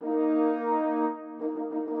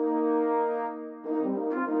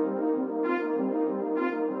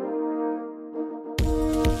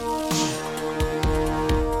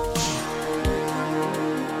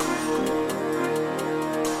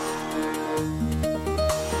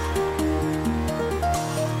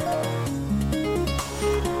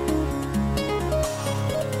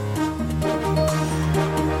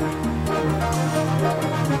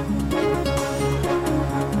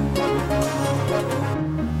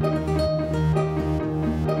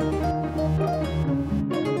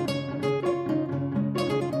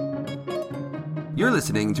You're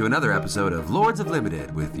listening to another episode of Lords of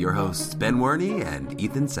Limited with your hosts Ben Werney and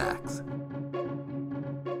Ethan Sachs.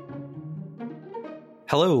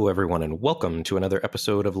 Hello, everyone, and welcome to another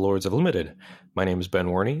episode of Lords of Limited. My name is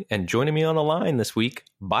Ben Werney, and joining me on the line this week,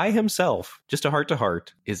 by himself, just a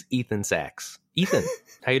heart-to-heart, is Ethan Sachs. Ethan,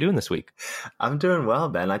 how you doing this week? I'm doing well,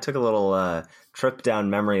 Ben. I took a little trip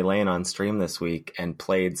down memory lane on stream this week and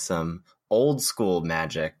played some old-school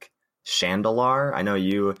Magic. Chandelar. I know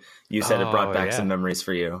you said it brought back some memories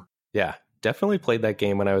for you. Yeah, definitely played that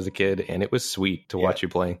game when I was a kid, and it was sweet to watch you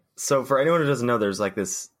play. So for anyone who doesn't know, there's like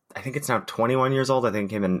this, I think it's now 21 years old. I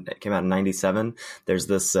think it came out in 97. There's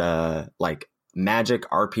this like Magic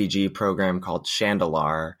RPG program called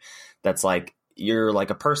Chandelar that's like, you're like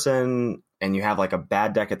a person and you have like a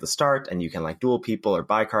bad deck at the start and you can like duel people or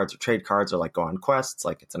buy cards or trade cards or like go on quests.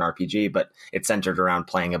 Like it's an RPG, but it's centered around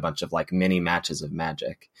playing a bunch of like mini matches of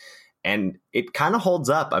Magic. And it kind of holds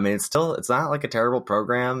up. I mean, it's not like a terrible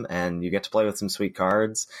program, and you get to play with some sweet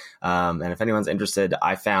cards. And if anyone's interested,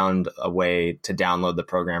 I found a way to download the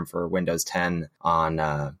program for Windows 10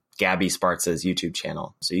 on Gabby Spartz's YouTube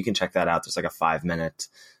channel. So you can check that out. There's like a 5-minute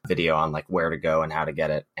video on like where to go and how to get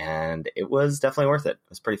it. And it was definitely worth it. It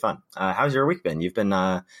was pretty fun. How's your week been? You've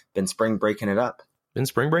been spring breaking it up. Been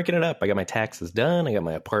spring breaking it up. I got my taxes done. I got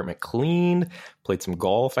my apartment cleaned, played some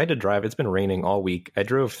golf. I had to drive. It's been raining all week. I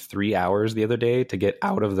drove 3 hours the other day to get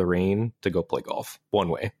out of the rain to go play golf one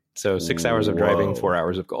way. So 6 hours of driving, 4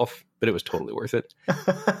 hours of golf, but it was totally worth it.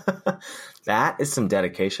 That is some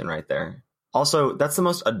dedication right there. Also, that's the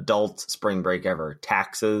most adult spring break ever.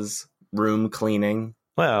 Taxes, room cleaning.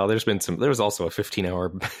 Well, there was also a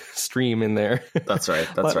 15-hour stream in there. That's right.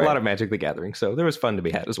 A lot of Magic the Gathering. So there was fun to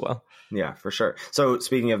be had as well. Yeah, for sure. So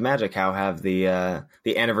speaking of Magic, how have the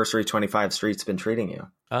Anniversary 25 streets been treating you?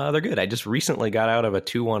 They're good. I just recently got out of a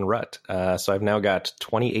 2-1 rut. So I've now got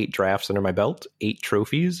 28 drafts under my belt, 8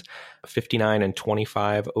 trophies, 59 and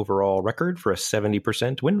 25 overall record for a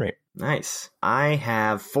 70% win rate. Nice. I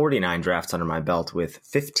have 49 drafts under my belt with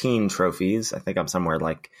 15 trophies. I think I'm somewhere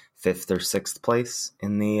like 5th or 6th place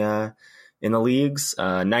in the leagues.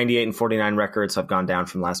 98 and 49 records. So I've gone down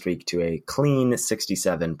from last week to a clean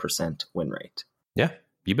 67% win rate. Yeah,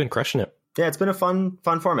 you've been crushing it. Yeah, it's been a fun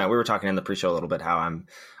format. We were talking in the pre-show a little bit how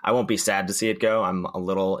I won't be sad to see it go.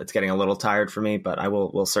 It's getting a little tired for me, but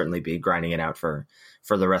we'll certainly be grinding it out for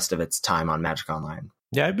the rest of its time on Magic Online.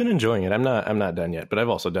 Yeah, I've been enjoying it. I'm not done yet, but I've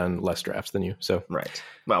also done less drafts than you. So right.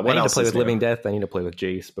 Well, I need to play with Living Death. I need to play with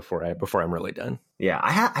Jace before I'm really done. Yeah,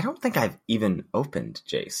 I don't think I've even opened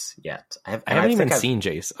Jace yet. I haven't even seen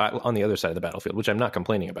Jace on the other side of the battlefield, which I'm not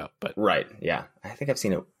complaining about. But right, yeah, I think I've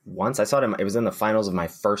seen it once. I saw it. It was in the finals of my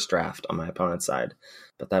first draft on my opponent's side,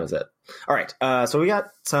 but that was it. All right, so we got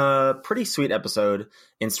a pretty sweet episode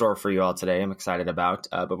in store for you all today. I'm excited about.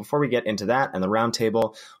 But before we get into that and the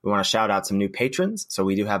roundtable, we want to shout out some new patrons. So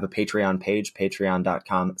we do have a Patreon page,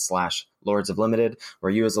 patreon.com/Lords of Limited,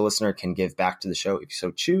 where you as a listener can give back to the show if you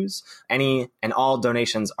so choose. Any and all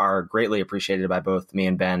donations are greatly appreciated by both me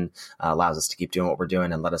and Ben. Allows us to keep doing what we're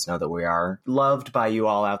doing and let us know that we are loved by you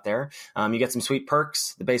all out there. You get some sweet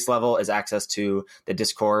perks. The base level is access to the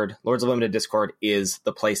Discord. Lords of Limited Discord is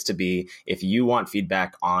the place to be if you want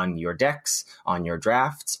feedback on your decks, on your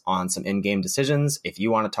drafts, on some in-game decisions. If you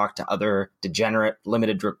want to talk to other degenerate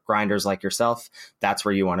limited grinders like yourself, that's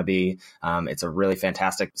where you want to be. It's a really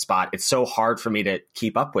fantastic spot. It's so hard for me to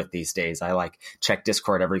keep up with these days. I like check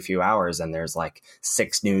Discord every few hours and there's like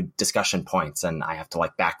 6 new discussion points and I have to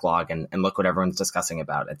like backlog and look what everyone's discussing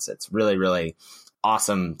about. It's really, really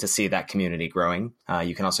awesome to see that community growing.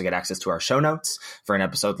 You can also get access to our show notes for an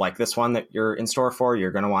episode like this one that you're in store for.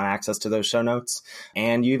 You're going to want access to those show notes.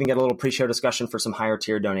 And you even get a little pre-show discussion for some higher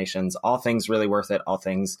tier donations. All things really worth it. All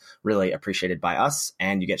things really appreciated by us.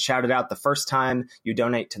 And you get shouted out the first time you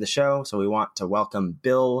donate to the show. So we want to welcome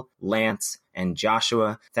Bill, Lance, and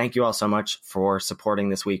Joshua. Thank you all so much for supporting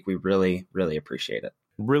this week. We really, really appreciate it.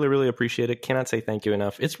 Really, really appreciate it. Cannot say thank you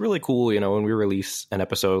enough. It's really cool, when we release an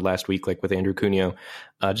episode last week, like with Andrew Cuneo,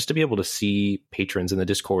 just to be able to see patrons in the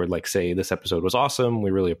Discord, like say, this episode was awesome.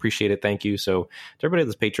 We really appreciate it. Thank you. So to everybody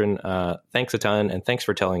that's patron, thanks a ton. And thanks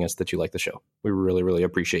for telling us that you like the show. We really, really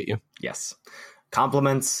appreciate you. Yes.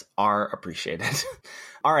 Compliments are appreciated.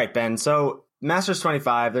 All right, Ben. So Masters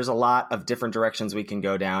 25, there's a lot of different directions we can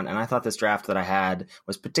go down. And I thought this draft that I had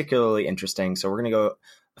was particularly interesting. So we're going to go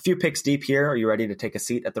a few picks deep here. Are you ready to take a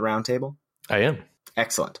seat at the round table? I am.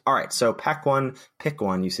 Excellent. All right, so pack one, pick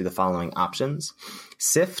one. You see the following options.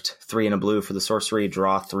 Sift, 3 and a blue for the sorcery,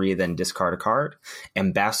 draw 3, then discard a card.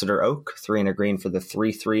 Ambassador Oak, 3 and a green for the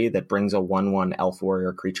 3/3 that brings a 1/1 elf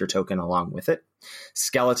warrior creature token along with it.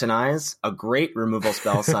 Skeleton Eyes, a great removal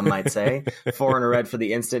spell, some might say. 4 and a red for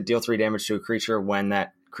the instant, deal 3 damage to a creature. When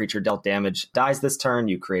that creature dealt damage dies this turn,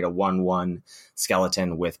 you create a 1/1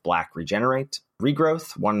 skeleton with black regenerate.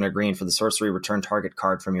 Regrowth, 1 and a green for the sorcery, return target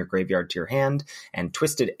card from your graveyard to your hand. And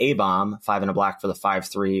Twisted A-Bomb, 5 and a black for the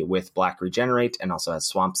 5/3 with black regenerate, and also has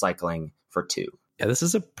swamp cycling for 2. Yeah, this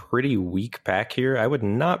is a pretty weak pack here. I would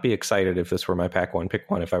not be excited if this were my pack one, pick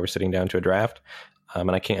one if I were sitting down to a draft. And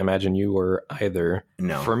I can't imagine you were either.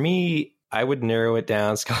 No. For me, I would narrow it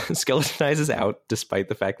down. Skeleton Eyes is out, despite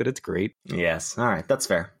the fact that it's great. Yes. All right. That's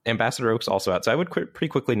fair. Ambassador Oak's also out. So I would pretty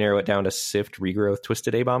quickly narrow it down to Sift, Regrowth,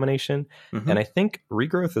 Twisted Abomination. And I think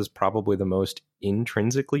Regrowth is probably the most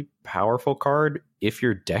intrinsically powerful card if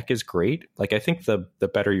your deck is great. Like, I think the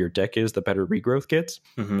better your deck is, the better Regrowth gets.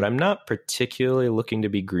 But I'm not particularly looking to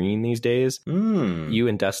be green these days. You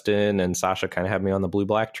and Dustin and Sasha kind of have me on the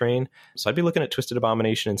blue-black train. So I'd be looking at Twisted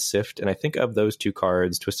Abomination and Sift. And I think of those two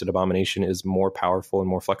cards, Twisted Abomination is more powerful and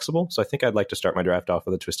more flexible. So I think I'd like to start my draft off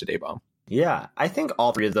with a Twisted A-Bomb. Yeah, I think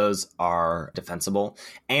all three of those are defensible.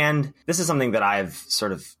 And this is something that I've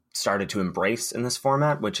sort of started to embrace in this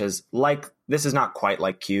format, which is like, this is not quite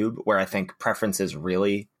like Cube, where I think preferences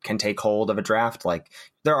really can take hold of a draft. Like,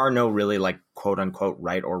 there are no really like quote unquote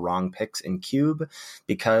right or wrong picks in Cube,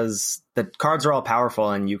 because the cards are all powerful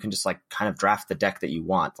and you can just like kind of draft the deck that you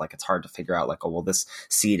want. Like, it's hard to figure out like, oh, well, this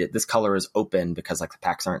color is open because like the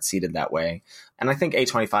packs aren't seeded that way. And I think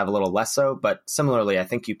A25 a little less so, but similarly, I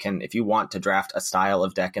think you can, if you want to draft a style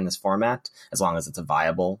of deck in this format, as long as it's a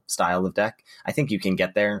viable style of deck, I think you can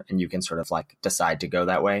get there and you can sort of like decide to go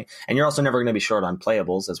that way. And you're also never going to be short on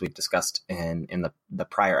playables, as we've discussed in the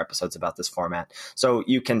prior episodes about this format. So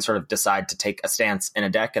you can sort of decide to take a stance in a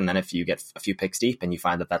deck, and then if you get a few picks deep and you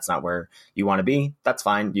find that that's not where you want to be, that's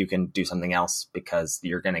fine. You can do something else because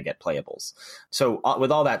you're going to get playables. So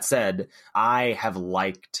with all that said, I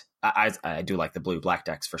do like the blue-black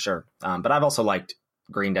decks for sure, but I've also liked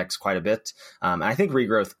green decks quite a bit. And I think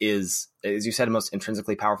Regrowth is, as you said, the most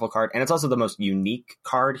intrinsically powerful card. And it's also the most unique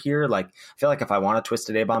card here. Like, I feel like if I want a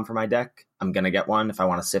Twisted A-Bomb for my deck, I'm going to get one. If I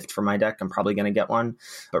want a Sift for my deck, I'm probably going to get one.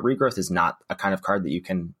 But Regrowth is not a kind of card that you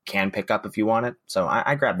can pick up if you want it. So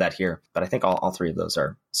I grabbed that here. But I think all three of those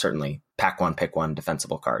are certainly pack one, pick one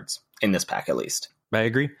defensible cards, in this pack at least. I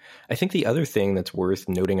agree. I think the other thing that's worth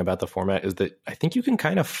noting about the format is that I think you can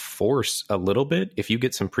kind of force a little bit if you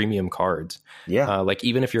get some premium cards. Yeah. Like,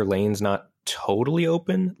 even if your lane's not totally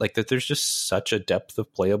open, like that there's just such a depth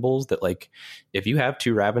of playables that, like, if you have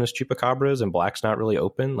 2 Ravenous Chupacabras and black's not really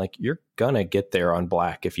open, like, you're gonna get there on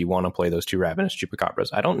black if you want to play those 2 Ravenous Chupacabras.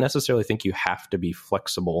 I don't necessarily think you have to be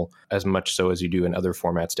flexible as much so as you do in other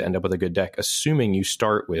formats to end up with a good deck, assuming you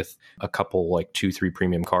start with a couple, like 2-3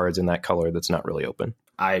 premium cards in that color that's not really open.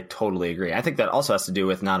 I totally agree. I think that also has to do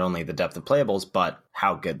with not only the depth of playables, but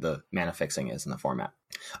how good the mana fixing is in the format.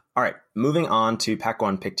 All right, moving on to pack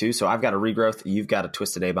one, pick two. So I've got a Regrowth. You've got a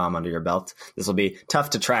Twisted A-Bomb under your belt. This will be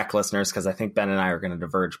tough to track, listeners, because I think Ben and I are going to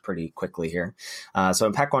diverge pretty quickly here. So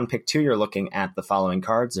in pack one, pick two, you're looking at the following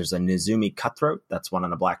cards. There's a Nizumi Cutthroat. That's 1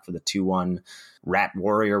 and a black for the 2/1 Rat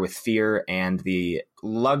Warrior with Fear and the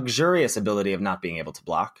luxurious ability of not being able to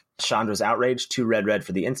block. Chandra's Outrage, 2 red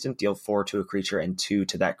for the instant, deal 4 to a creature and 2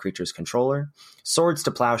 to that creature's controller. Swords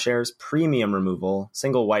to Plowshares, premium removal,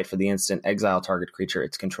 single white for the instant, exile target creature,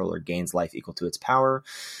 its controller gains life equal to its power.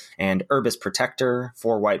 And Urbis Protector,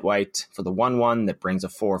 4 white for the 1/1 that brings a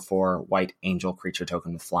 4/4 white angel creature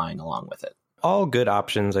token with flying along with it. All good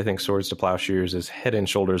options. I think Swords to Plowshares is head and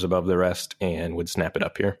shoulders above the rest and would snap it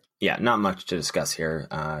up here. Yeah, not much to discuss here.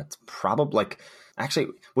 It's probably like, actually,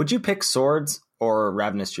 would you pick Swords or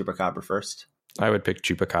Ravenous Chupacabra first? I would pick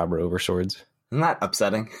Chupacabra over Swords. Isn't that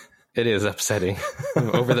upsetting? It is upsetting.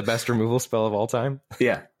 Over the best removal spell of all time.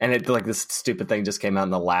 Yeah. And it, like, this stupid thing just came out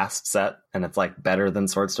in the last set, and it's like better than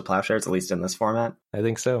Swords to Plowshares, at least in this format. I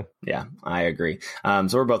think so. Yeah, I agree. So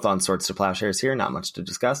we're both on Swords to Plowshares here. Not much to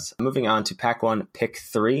discuss. Moving on to pack one, pick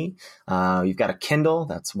three. You've got a Kindle.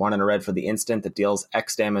 That's 1 and a red for the instant that deals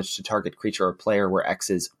X damage to target creature or player, where X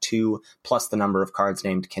is 2 plus the number of cards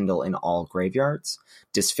named Kindle in all graveyards.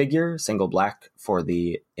 Disfigure, single black for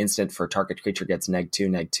the instant for target creature gets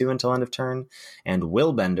 -2/-2 until end of turn. And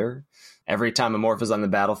Willbender. Every time a morph is on the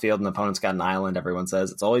battlefield and the opponent's got an island, everyone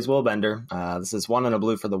says it's always Willbender. This is 1 and a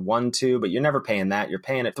blue for the 1/2, but you're never paying that. You're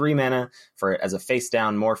paying it 3 mana for it as a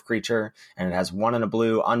face-down morph creature, and it has 1 and a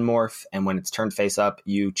blue unmorph, and when it's turned face up,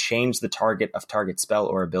 you change the target of target spell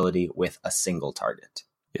or ability with a single target.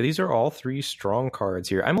 Yeah, these are all 3 strong cards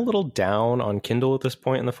here. I'm a little down on Kindle at this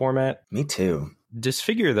point in the format. Me too.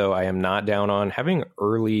 Disfigure, though, I am not down on. Having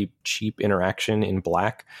early cheap interaction in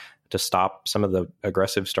black to stop some of the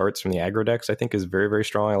aggressive starts from the aggro decks, I think is very, very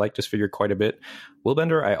strong. I like Disfigure quite a bit.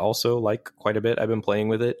 Willbender, I also like quite a bit. I've been playing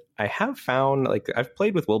with it. I have found, I've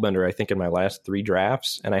played with Willbender, I think, in my last 3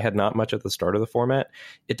 drafts, and I had not much at the start of the format.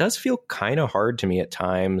 It does feel kind of hard to me at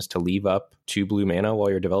times to leave up 2 blue mana while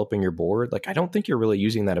you're developing your board. I don't think you're really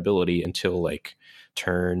using that ability until,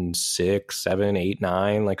 turn 6, 7, 8,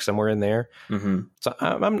 9, somewhere in there. Mm-hmm. So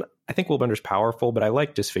I think Willbender's powerful, but I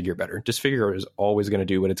like Disfigure better. Disfigure is always going to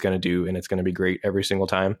do what it's going to do, and it's going to be great every single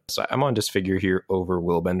time. So I'm on Disfigure here over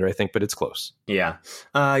Willbender, I think, but it's close. Yeah.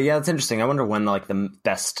 Yeah, it's interesting. I wonder when the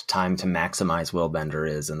best time to maximize Willbender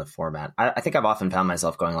is in the format. I think I've often found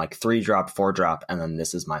myself going 3-drop, 4-drop, and then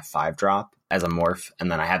this is my 5-drop as a morph, and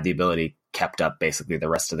then I have the ability kept up basically the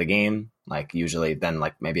rest of the game. Usually then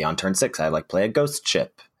maybe on turn 6, I play a Ghost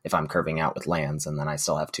Ship if I'm curving out with lands, and then I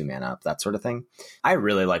still have 2 mana up, that sort of thing. I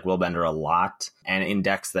really like Willbender a lot, and in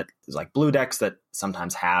decks that, blue decks that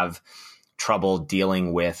sometimes have trouble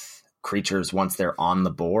dealing with creatures once they're on the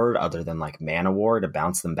board, other than Mana War to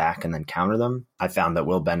bounce them back and then counter them, I found that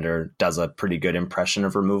Willbender does a pretty good impression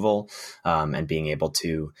of removal, and being able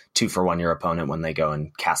to 2-for-1 your opponent when they go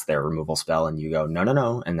and cast their removal spell and you go,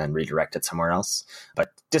 no, and then redirect it somewhere else. But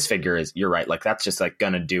Disfigure is, you're right, that's just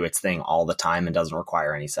gonna do its thing all the time and doesn't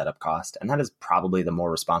require any setup cost. And that is probably the more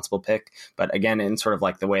responsible pick. But again, in sort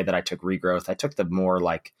of the way that I took Regrowth, I took the more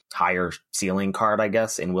higher ceiling card, I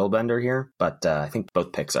guess, in Willbender here. But I think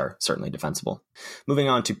both picks are certainly defensible. Moving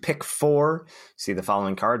on to pick 4, see the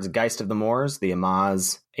following cards. Geist of the Moors, the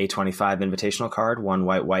Amaz A25 invitational card, 1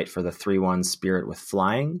 white for the 3/1 spirit with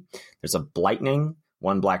flying. There's a Blightning,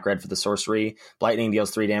 1 black-red for the sorcery. Blightning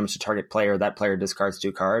deals 3 damage to target player. That player discards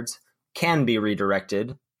 2 cards. Can be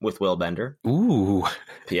redirected with Willbender. Ooh.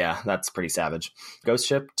 Yeah, that's pretty savage. Ghost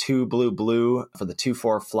Ship, 2 blue for the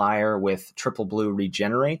 2/4 flyer with triple blue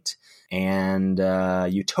regenerate. And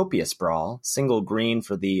Utopia Sprawl, single green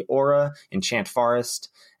for the aura, enchant forest.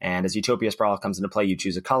 And as Utopia Sprawl comes into play, you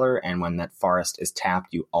choose a color. And when that forest is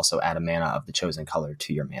tapped, you also add a mana of the chosen color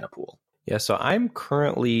to your mana pool. Yeah, so I've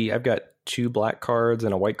got 2 black cards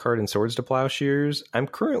and a white card in Swords to Plowshares. I'm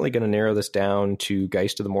currently going to narrow this down to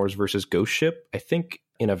Geist of the Moors versus Ghost Ship. I think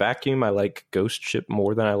in a vacuum, I like Ghost Ship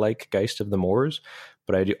more than I like Geist of the Moors,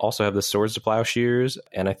 but I do also have the Swords to Plowshares,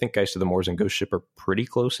 and I think Geist of the Moors and Ghost Ship are pretty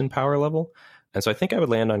close in power level. And so I think I would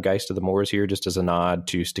land on Geist of the Moors here just as a nod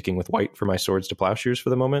to sticking with white for my Swords to Plowshares for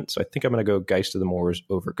the moment. So I think I'm going to go Geist of the Moors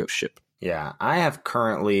over Ghost Ship. Yeah, I have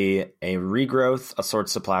currently a Regrowth, a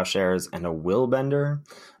Swords to Plowshares, and a Willbender.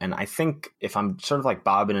 And I think if I'm sort of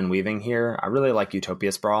bobbing and weaving here, I really like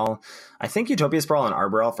Utopia Sprawl. I think Utopia Sprawl and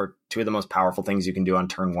Arbor Elf are 2 of the most powerful things you can do on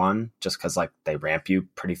turn 1, just because they ramp you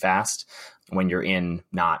pretty fast when you're in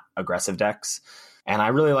not aggressive decks. And I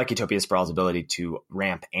really like Utopia Sprawl's ability to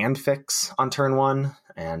ramp and fix on turn 1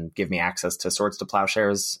 and give me access to Swords to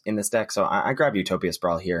Plowshares in this deck. So I grab Utopia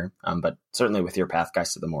Sprawl here, but certainly with your path,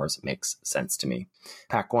 Geist of the Moors, it makes sense to me.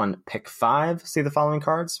 Pack 1, pick 5, see the following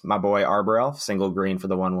cards. My boy Arbor Elf, single green for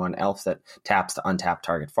the 1/1 elf that taps to untap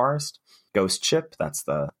target forest. Ghost Ship, that's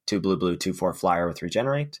the 2 blue 2/4 flyer with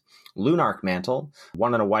regenerate. Lunarch Mantle,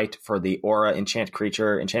 1 and a white for the aura enchant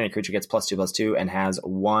creature. Enchanted creature gets +2/+2 and has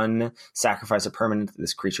 1 sacrifice a permanent.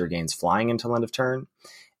 This creature gains flying until end of turn.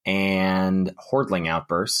 And Hordling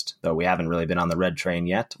Outburst, though we haven't really been on the red train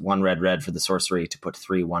yet. 1 red for the sorcery to put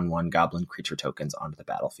 3 1/1 goblin creature tokens onto the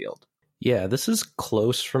battlefield. Yeah, this is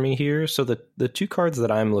close for me here. So the 2 cards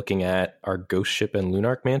that I'm looking at are Ghost Ship and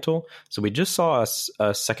Lunarch Mantle. So we just saw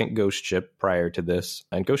a second Ghost Ship prior to this,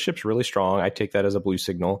 and Ghost Ship's really strong. I take that as a blue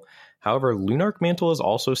signal. However, Lunarch Mantle is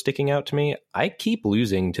also sticking out to me. I keep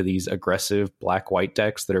losing to these aggressive black-white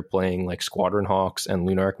decks that are playing Squadron Hawks and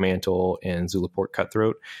Lunarch Mantle and Zulaport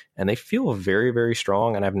Cutthroat, and they feel very, very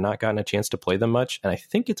strong, and I've not gotten a chance to play them much, and I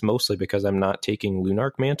think it's mostly because I'm not taking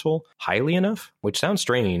Lunarch Mantle highly enough, which sounds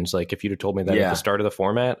strange. If you'd have told me that at the start of the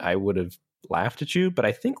format, I would have laughed at you, but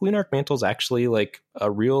I think Lunarch Mantle is actually a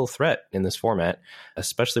real threat in this format,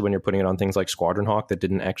 especially when you're putting it on things like Squadron Hawk that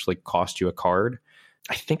didn't actually cost you a card.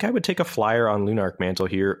 I think I would take a flyer on Lunarch Mantle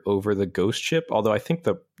here over the Ghost Ship, although I think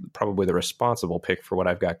probably the responsible pick for what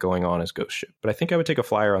I've got going on is Ghost Ship. But I think I would take a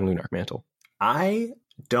flyer on Lunarch Mantle. I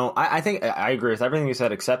think I agree with everything you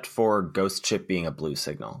said except for Ghost Ship being a blue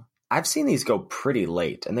signal. I've seen these go pretty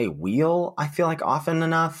late, and they wheel, I feel like, often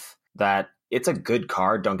enough that it's a good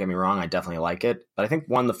card. Don't get me wrong. I definitely like it. But I think,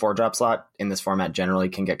 one, the 4-drop slot in this format generally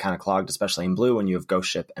can get kind of clogged, especially in blue when you have Ghost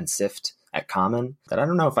Ship and Sift at common. That I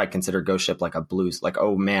don't know if I consider Ghost Ship like a blue, like,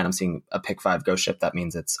 oh man, I'm seeing a pick 5 Ghost Ship. That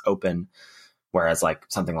means it's open. Whereas like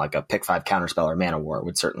something like a pick 5 Counterspell or Mana War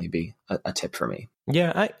would certainly be a tip for me.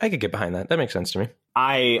 Yeah, I could get behind that. That makes sense to me.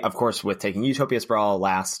 I, of course, with taking Utopia Sprawl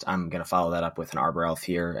last, I'm going to follow that up with an Arbor Elf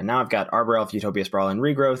here. And now I've got Arbor Elf, Utopia Sprawl, and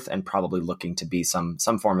Regrowth, and probably looking to be some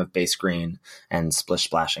form of base green and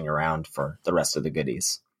splashing around for the rest of the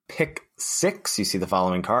goodies. Pick 6, you see the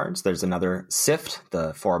following cards. There's another Sift,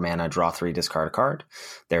 the 4-mana, draw 3, discard a card.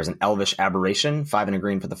 There's an Elvish Aberration, 5 and a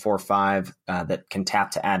green for the 4/5, that can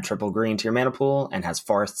tap to add triple green to your mana pool and has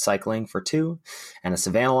Forest Cycling for 2. And a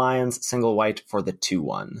Savannah Lions, single white for the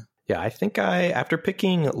 2/1. Yeah, I think after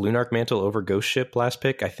picking Lunarch Mantle over Ghost Ship last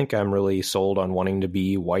pick, I think I'm really sold on wanting to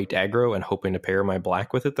be white aggro and hoping to pair my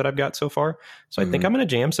black with it that I've got so far. So I think I'm going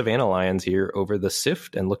to jam Savannah Lions here over the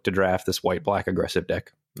Sift and look to draft this white-black aggressive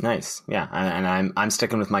deck. Nice. Yeah, and I'm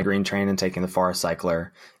sticking with my green train and taking the Forest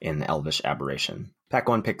Cycler in the Elvish Aberration. Pack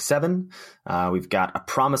 1, pick 7. We've got a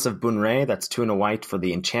Promise of Bunrei. That's 2 and a white for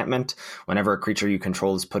the enchantment. Whenever a creature you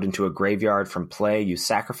control is put into a graveyard from play, you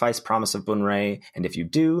sacrifice Promise of Bunrei, and if you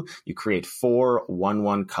do, you create 4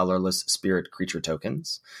 1/1 colorless spirit creature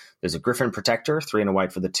tokens. There's a Griffin Protector, 3 and a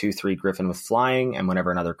white for the 2/3 Griffin with flying, and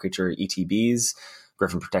whenever another creature ETBs,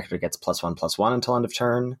 Griffin Protector gets +1/+1 until end of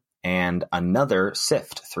turn. And another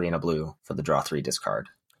Sift, 3 and a blue for the draw 3 discard.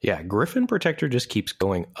 Yeah, Griffin Protector just keeps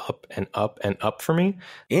going up and up and up for me.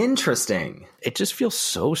 Interesting. It just feels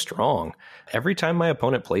so strong. Every time my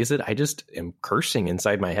opponent plays it, I just am cursing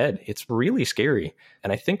inside my head. It's really scary.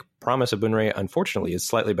 And I think Promise of Bunrei, unfortunately, is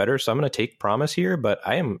slightly better. So I'm going to take Promise here, but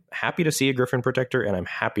I am happy to see a Griffin Protector, and I'm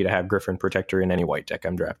happy to have Griffin Protector in any white deck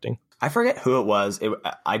I'm drafting. I forget who it was.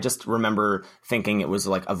 I just remember thinking it was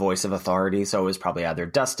like a voice of authority. So it was probably either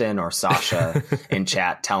Dustin or Sasha in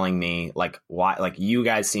chat telling me like why, like you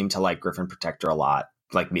guys seem to like Griffin Protector a lot,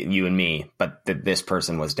 like you and me, but this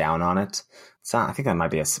person was down on it. So I think that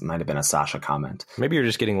might have been a Sasha comment. Maybe you're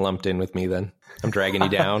just getting lumped in with me then. I'm dragging you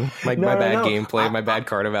down. My bad gameplay, my bad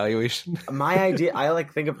card evaluation. My idea, I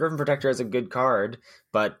think of Griffin Protector as a good card,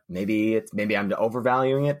 but maybe I'm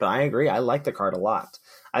overvaluing it. But I agree, I like the card a lot.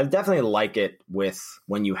 I definitely like it with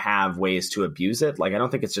when you have ways to abuse it. Like I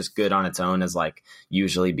don't think it's just good on its own as like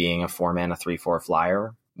usually being a 4-mana 3/4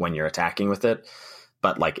 flyer when you're attacking with it.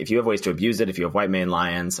 But like if you have ways to abuse it, if you have White Mane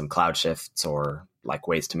Lions, some Cloud Shifts, or like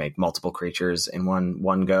ways to make multiple creatures in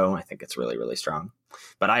one go, I think it's really, really strong.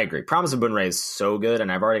 But I agree. Promise of Bunrei is so good,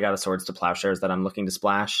 and I've already got a Swords to Plowshares that I'm looking to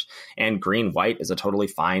splash. And green-white is a totally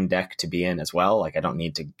fine deck to be in as well. Like I don't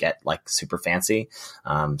need to get like super fancy.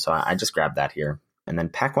 So I just grabbed that here. And then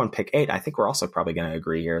pack 1, pick 8, I think we're also probably going to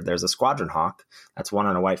agree here. There's a Squadron Hawk. That's 1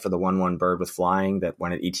 and a white for the 1/1 bird with flying that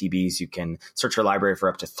when it ETBs, you can search your library for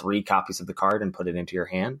up to 3 copies of the card and put it into your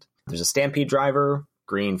hand. There's a Stampede Driver,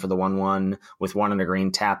 green for the 1/1 with 1 and a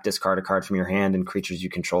green tap, discard a card from your hand, and creatures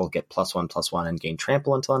you control get +1/+1 and gain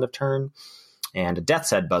trample until end of turn. And a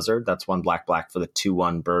Death's Head Buzzard, that's 1 black for the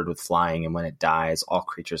 2/1 bird with flying, and when it dies, all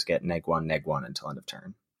creatures get -1/-1 until end of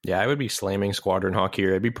turn. Yeah, I would be slamming Squadron Hawk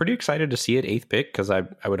here. I'd be pretty excited to see it 8th pick because I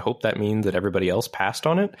would hope that means that everybody else passed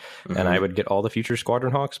on it and I would get all the future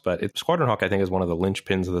Squadron Hawks. But Squadron Hawk, I think, is one of the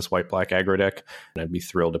linchpins of this white-black aggro deck, and I'd be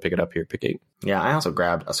thrilled to pick it up here at pick 8. Yeah, I also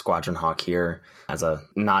grabbed a Squadron Hawk here as a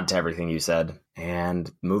nod to everything you said and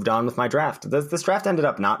moved on with my draft. This draft ended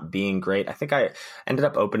up not being great. I think I ended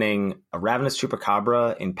up opening a Ravenous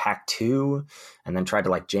Chupacabra in pack 2 and then tried to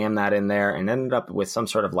like jam that in there and ended up with some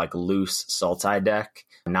sort of like loose Sultai deck,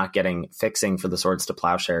 not getting fixing for the Swords to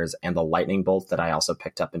Plowshares and the Lightning Bolt that I also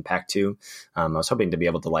picked up in pack 2. I was hoping to be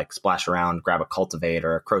able to like splash around, grab a Cultivate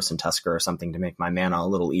or a Krosan Tusker or something to make my mana a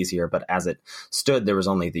little easier, but as it stood, there was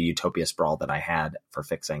only the Utopia Sprawl that I had for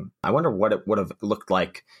fixing. I wonder what it would have looked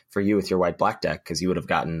like for you with your white-black deck, because you would have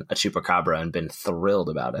gotten a Chupacabra and been thrilled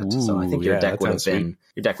about it. Ooh, so I think your deck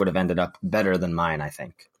would have ended up better than mine, I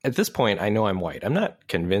think. At this point, I know I'm white. I'm not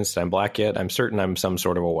convinced I'm black yet. I'm certain I'm some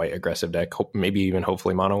sort of a white aggressive deck, maybe even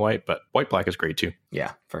hopefully mono white, but white-black is great too.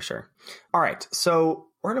 Yeah, for sure. All right, so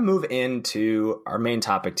we're going to move into our main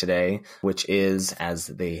topic today, which is, as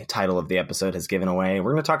the title of the episode has given away,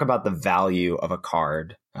 we're going to talk about the value of a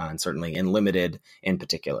card, and certainly in Limited in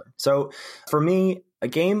particular. So for me, a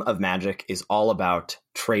game of Magic is all about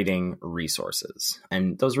trading resources.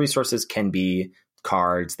 And those resources can be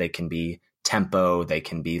cards, they can be tempo, they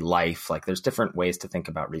can be life. Like there's different ways to think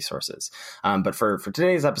about resources. But for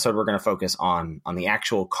today's episode, we're going to focus on the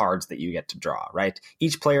actual cards that you get to draw, right?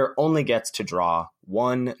 Each player only gets to draw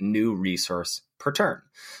one new resource per turn.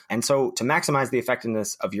 And so to maximize the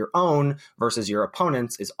effectiveness of your own versus your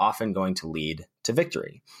opponent's is often going to lead to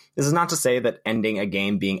victory. This is not to say that ending a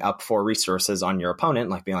game being up 4 resources on your opponent,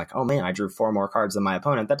 like being like, oh man, I drew 4 more cards than my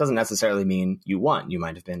opponent. That doesn't necessarily mean you won. You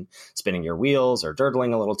might have been spinning your wheels or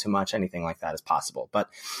durdling a little too much. Anything like that is possible. But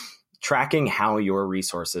tracking how your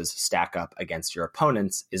resources stack up against your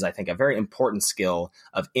opponents is, I think, a very important skill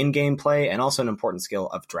of in-game play and also an important skill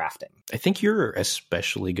of drafting. I think you're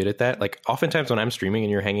especially good at that. Like oftentimes when I'm streaming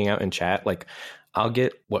and you're hanging out in chat, like I'll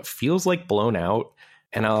get what feels like blown out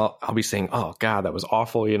and I'll be saying, oh God, that was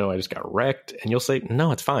awful. I just got wrecked. And you'll say,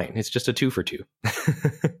 no, it's fine. It's just a 2 for 2.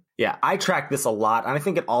 Yeah, I track this a lot. And I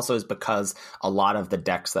think it also is because a lot of the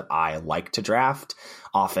decks that I like to draft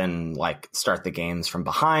often like start the games from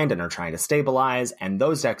behind and are trying to stabilize. And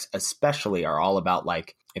those decks especially are all about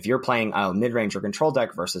like, if you're playing a mid-range or control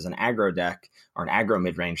deck versus an aggro deck or an aggro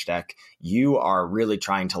mid-range deck, you are really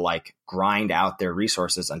trying to like grind out their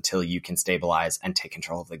resources until you can stabilize and take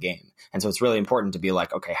control of the game. And so it's really important to be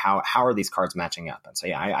like, okay, how are these cards matching up? And so,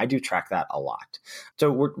 yeah, I do track that a lot.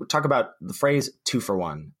 So we're talk about the phrase 2 for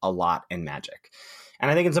 1 a lot in Magic. And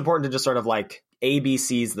I think it's important to just sort of like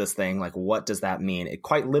ABCs this thing. Like, what does that mean? It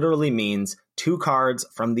quite literally means 2 cards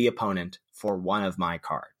from the opponent for 1 of my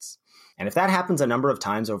cards. And if that happens a number of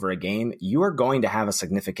times over a game, you are going to have a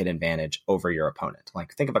significant advantage over your opponent.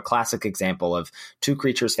 Like, think of a classic example of 2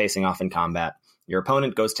 creatures facing off in combat. Your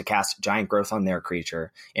opponent goes to cast Giant Growth on their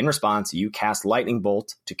creature. In response, you cast Lightning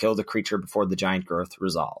Bolt to kill the creature before the Giant Growth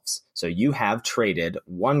resolves. So you have traded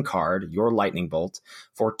 1 card, your Lightning Bolt,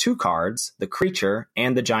 for 2 cards, the creature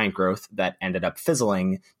and the Giant Growth that ended up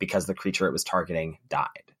fizzling because the creature it was targeting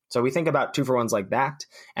died. So we think about 2 for 1s like that.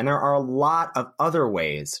 And there are a lot of other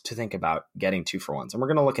ways to think about getting 2 for 1s. And we're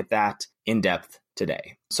going to look at that in depth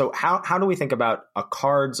today. So how do we think about a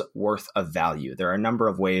card's worth of value? There are a number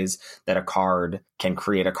of ways that a card can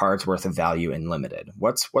create a card's worth of value in Limited.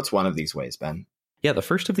 What's one of these ways, Ben? Yeah, the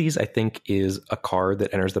first of these, I think, is a card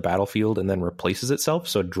that enters the battlefield and then replaces itself.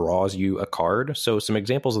 So it draws you a card. So some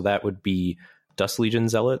examples of that would be Dust Legion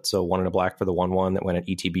Zealot. So 1 and a black for the 1/1 that when at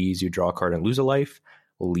ETBs, you draw a card and lose a life.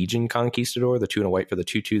 Legion Conquistador, the 2 and a white for the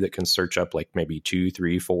 2/2 that can search up like maybe 2,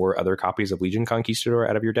 3, 4 other copies of Legion Conquistador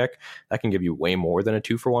out of your deck. That can give you way more than a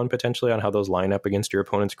 2 for 1 potentially on how those line up against your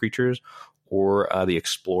opponent's creatures. Or the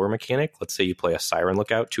Explore mechanic. Let's say you play a Siren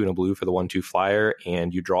Lookout, 2 and a blue for the 1/2 flyer,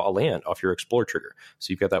 and you draw a land off your Explore trigger.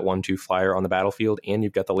 So you've got that 1/2 flyer on the battlefield, and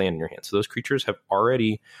you've got the land in your hand. So those creatures have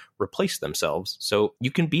already replaced themselves. So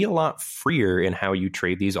you can be a lot freer in how you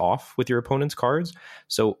trade these off with your opponent's cards.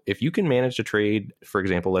 So if you can manage to trade, for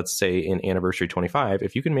example, let's say in Anniversary 25,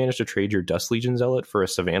 if you can manage to trade your Dust Legion Zealot for a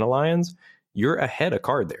Savannah Lions, you're ahead a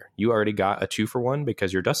card there. You already got a 2 for 1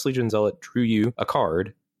 because your Dust Legion Zealot drew you a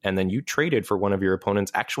card, and then you traded for one of your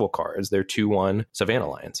opponent's actual cards, their 2/1 Savannah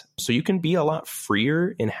Lions. So you can be a lot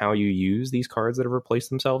freer in how you use these cards that have replaced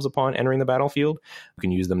themselves upon entering the battlefield. You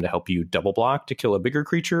can use them to help you double block to kill a bigger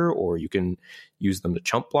creature, or you can use them to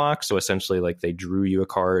chump block. So essentially, like, they drew you a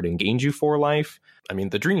card and gained you 4 life. I mean,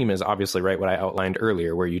 the dream is obviously right what I outlined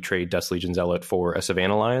earlier, where you trade Dust Legion Zealot for a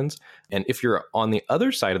Savannah Lions. And if you're on the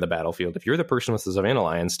other side of the battlefield, if you're the person with the Savannah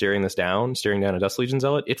Lions staring down a Dust Legion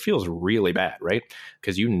Zealot, it feels really bad, right?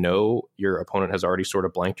 Because you know your opponent has already sort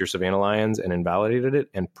of blanked your Savannah Lions and invalidated it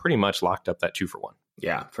and pretty much locked up that 2 for 1.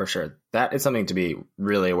 Yeah, for sure. That is something to be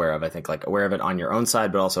really aware of. I think, like, aware of it on your own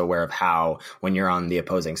side, but also aware of how, when you're on the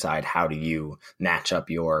opposing side, how do you match up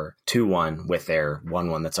your 2/1 with their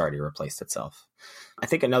 1/1 that's already replaced itself? I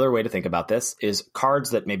think another way to think about this is cards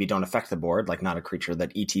that maybe don't affect the board, like not a creature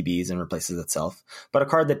that ETBs and replaces itself, but a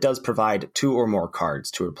card that does provide 2 or more cards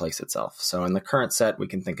to replace itself. So in the current set, we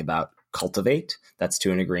can think about Cultivate. That's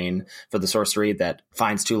 2 and a green for the sorcery that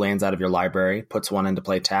finds 2 lands out of your library, puts 1 into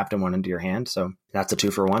play tapped and 1 into your hand. So that's a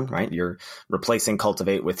 2 for 1, right? You're replacing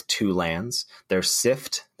Cultivate with 2 lands. There's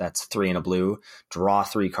Sift. That's 3 and a blue. Draw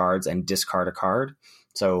 3 cards and discard a card.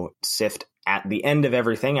 So Sift, at the end of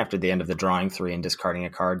everything, after the end of the drawing 3 and discarding a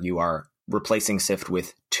card, you are replacing Sift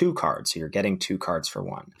with 2 cards. So you're getting 2 cards for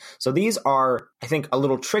 1. So these are, I think, a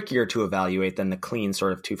little trickier to evaluate than the clean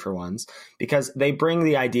sort of 2 for 1s because they bring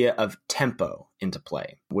the idea of tempo into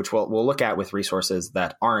play, which we'll look at with resources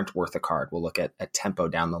that aren't worth a card. We'll look at tempo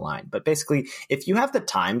down the line. But basically, if you have the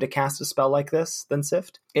time to cast a spell like this, then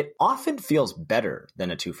Sift, it often feels better than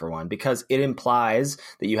a 2 for 1 because it implies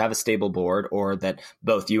that you have a stable board or that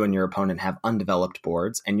both you and your opponent have undeveloped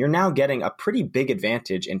boards. And you're now getting a pretty big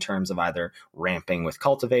advantage in terms of either ramping with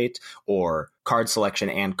Cultivate cultivate, or card selection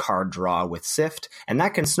and card draw with sift. And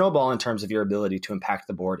that can snowball in terms of your ability to impact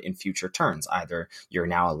the board in future turns. Either you're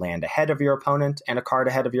now a land ahead of your opponent and a card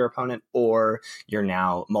ahead of your opponent, or you're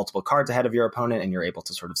now multiple cards ahead of your opponent and you're able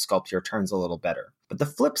to sort of sculpt your turns a little better. But the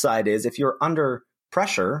flip side is if you're under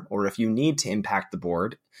pressure, or if you need to impact the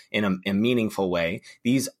board in a meaningful way,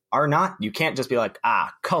 these are not, you can't just be like,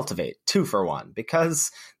 cultivate 2 for 1, because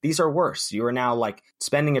these are worse. You are now like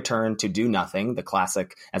spending a turn to do nothing. The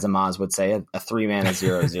classic, as Amaz would say, a 3-mana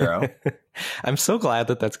 0/0. I'm so glad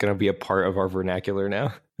that that's going to be a part of our vernacular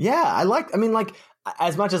now. Yeah,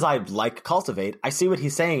 as much as I like cultivate, I see what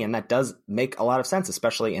he's saying, and that does make a lot of sense,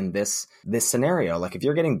 especially in this scenario. Like if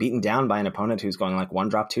you're getting beaten down by an opponent who's going like 1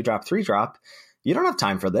 drop, 2 drop, 3 drop, you don't have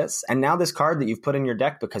time for this. And now this card that you've put in your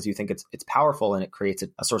deck because you think it's powerful and it creates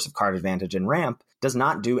a source of card advantage in ramp does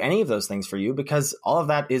not do any of those things for you, because all of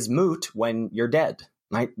that is moot when you're dead,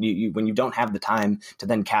 right? When you don't have the time to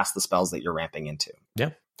then cast the spells that you're ramping into. Yeah.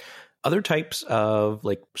 Other types of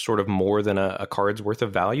like sort of more than a card's worth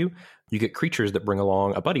of value, you get creatures that bring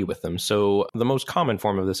along a buddy with them. So the most common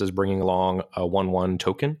form of this is bringing along a 1/1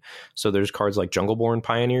 token. So there's cards like Jungleborn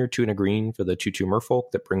Pioneer, 2 and a green for the 2/2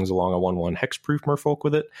 Merfolk that brings along a 1/1 hexproof Merfolk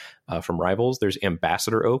with it from Rivals. There's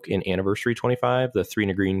Ambassador Oak in Anniversary 25, the 3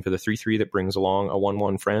 and a green for the 3/3 that brings along a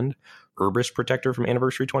 1/1 friend. Herbrist Protector from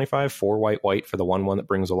Anniversary 25, 4 white for the 1/1 that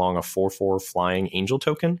brings along a 4/4 flying angel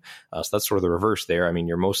token. So that's sort of the reverse there. I mean,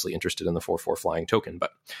 you're mostly interested in the 4/4 flying token,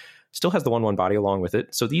 but still has the 1/1 body along with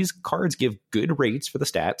it. So these cards give good rates for the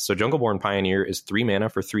stats. So Jungleborn Pioneer is 3 mana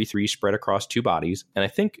for 3/3 spread across 2 bodies. And I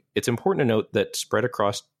think it's important to note that spread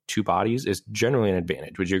across 2 bodies is generally an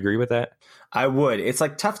advantage. Would you agree with that? I would. It's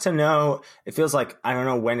like tough to know. It feels like, I don't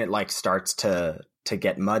know when it like starts to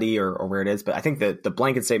get muddy or where it is, but I think that the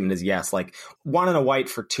blanket statement is yes. Like 1 and a white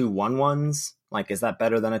for 2 1/1s. Like, is that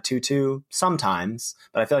better than a 2/2? Sometimes.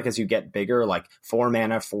 But I feel like as you get bigger, like 4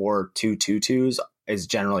 mana for 2 2/2s is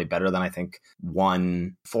generally better than I think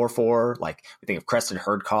 1 4/4. Like we think of Crested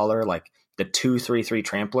Herdcaller, like the 2 3/3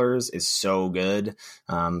 Tramplers is so good.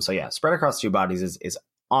 So yeah, spread across 2 bodies is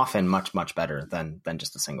often much, much better than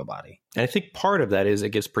just a single body. And I think part of that is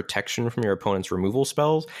it gives protection from your opponent's removal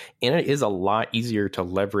spells, and it is a lot easier to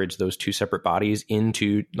leverage those 2 separate bodies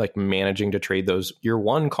into like managing to trade those your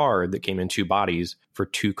 1 card that came in 2 bodies for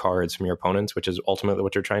 2 cards from your opponents, which is ultimately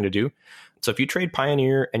what you're trying to do. So if you trade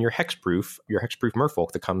Pioneer and your hexproof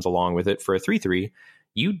Merfolk that comes along with it for a 3/3,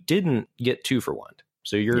 you didn't get 2 for 1.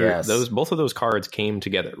 So both of those cards came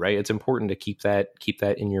together, right? It's important to keep that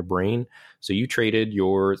in your brain. So you traded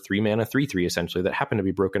your 3 mana 3/3 essentially that happened to be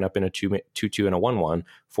broken up in a 2/2 and a 1/1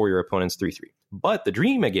 for your opponent's 3/3. But the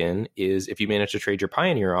dream again is if you manage to trade your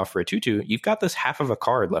Pioneer off for a 2/2, you've got this half of a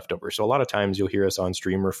card left over. So a lot of times you'll hear us on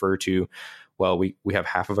stream refer to, well, we have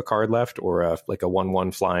half of a card left, or like a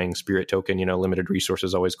 1/1 flying spirit token, limited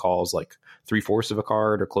resources always calls like 3/4 of a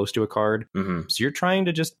card or close to a card. Mm-hmm. So you're trying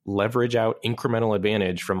to just leverage out incremental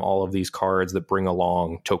advantage from all of these cards that bring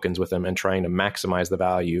along tokens with them and trying to maximize the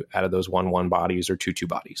value out of those 1/1 bodies or 2/2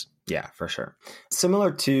 bodies. Yeah, for sure.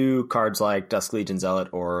 Similar to cards like Dusk Legion Zealot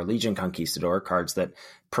or Legion Conquistador, cards that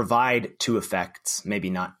provide 2 effects, maybe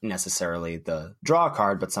not necessarily the draw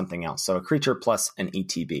card, but something else. So a creature plus an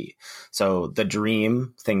ETB. So the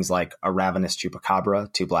dream, things like a Ravenous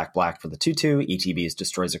Chupacabra, 2 black for the 2/2, ETBs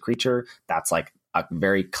destroys a creature. That's like a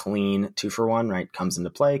very clean 2 for 1, right? Comes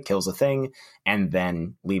into play, kills a thing, and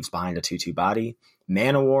then leaves behind a 2/2 body.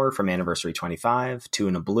 Mana War from Anniversary 25, 2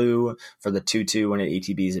 and a blue. For the 2/2, when it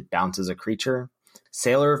ETBs, it bounces a creature.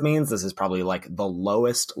 Sailor of Means, this is probably like the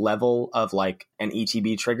lowest level of like an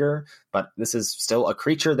ETB trigger, but this is still a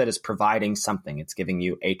creature that is providing something. It's giving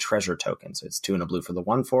you a treasure token. So it's 2 and a blue for the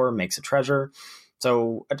 1/4, makes a treasure.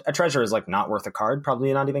 So a treasure is like not worth a card,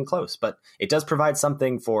 probably not even close, but it does provide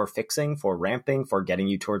something for fixing, for ramping, for getting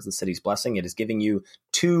you towards the city's blessing. It is giving you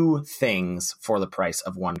 2 things for the price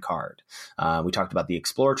of 1 card. We talked about the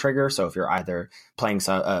Explore trigger. So if you're either playing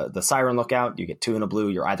the Siren Lookout, you get 2 and a blue.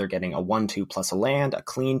 You're either getting a 1/2 plus a land, a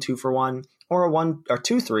clean 2 for 1, or a 1 or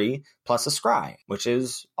 2/3 plus a scry, which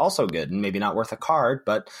is also good and maybe not worth a card,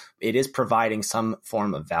 but it is providing some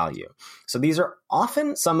form of value. So these are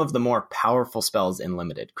often some of the more powerful spells in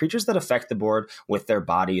Limited. Creatures that affect the board with their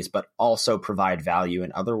bodies, but also provide value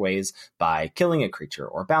in other ways by killing a creature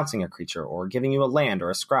or bouncing a creature or giving you a land or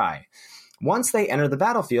a scry. Once they enter the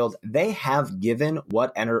battlefield, they have given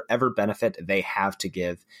whatever benefit they have to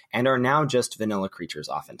give and are now just vanilla creatures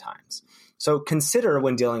oftentimes. So consider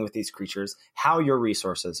when dealing with these creatures how your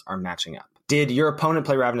resources are matching up. Did your opponent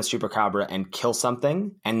play Ravenous Chupacabra and kill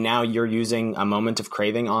something, and now you're using a Moment of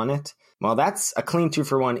Craving on it? Well, that's a clean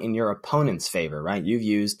 2-for-1 in your opponent's favor, right? You've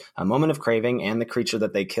used a Moment of Craving and the creature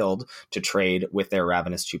that they killed to trade with their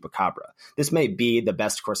Ravenous Chupacabra. This may be the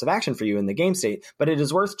best course of action for you in the game state, but it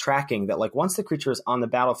is worth tracking that like once the creature is on the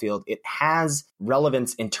battlefield, it has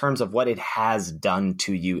relevance in terms of what it has done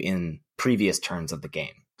to you in previous turns of the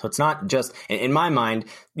game. So it's not just, in my mind,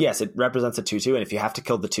 yes, it represents a 2-2, and if you have to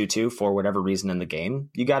kill the 2-2 for whatever reason in the game,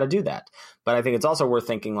 you got to do that. But I think it's also worth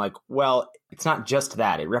thinking like, well, it's not just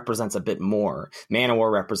that. It represents a bit more. Mana War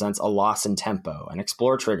represents a loss in tempo. An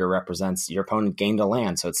Explore trigger represents your opponent gained a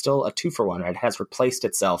land. So it's still a 2-for-1, right? It has replaced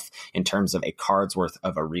itself in terms of a card's worth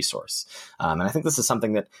of a resource. And I think this is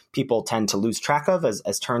something that people tend to lose track of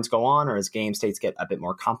as turns go on or as game states get a bit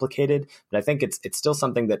more complicated. But I think it's still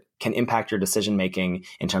something that can impact your decision-making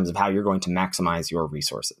in terms of how you're going to maximize your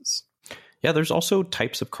resources. Yeah, there's also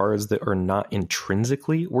types of cards that are not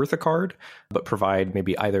intrinsically worth a card, but provide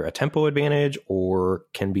maybe either a tempo advantage or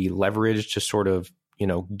can be leveraged to sort of,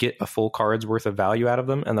 get a full card's worth of value out of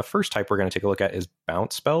them. And the first type we're going to take a look at is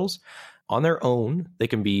bounce spells. On their own, they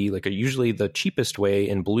can be usually the cheapest way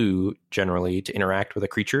in blue generally to interact with a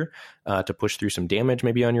creature, to push through some damage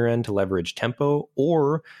maybe on your end to leverage tempo,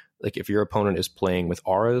 or like if your opponent is playing with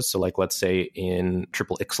auras, so like let's say in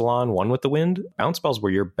Triple Ixalan, 1 with the Wind, bounce spells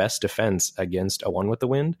were your best defense against a 1 with the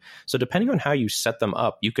Wind. So depending on how you set them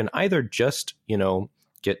up, you can either just,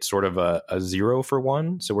 get sort of a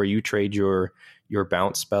 0-for-1, so where you trade your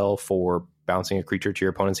bounce spell for bouncing a creature to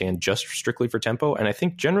your opponent's hand just strictly for tempo. And I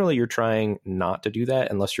think generally you're trying not to do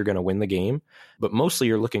that unless you're going to win the game. But mostly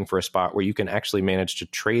you're looking for a spot where you can actually manage to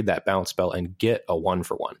trade that bounce spell and get a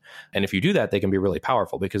 1-for-1. And if you do that, they can be really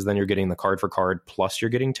powerful because then you're getting the card for card plus you're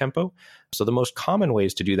getting tempo. So the most common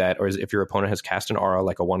ways to do that is if your opponent has cast an aura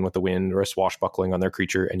like a 1 with the Wind or a Swashbuckling on their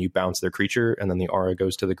creature and you bounce their creature and then the aura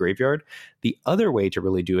goes to the graveyard. The other way to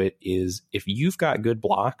really do it is if you've got good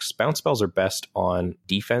blocks, bounce spells are best on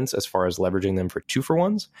defense as far as leveraging them for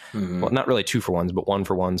 2-for-1s. Mm-hmm. Well, not really 2-for-1s, but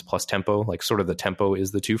 1-for-1s plus tempo. Like sort of the tempo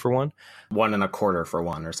is the 2-for-1. 1.25 for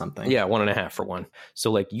 1 or something. Yeah, 1.5 for 1. So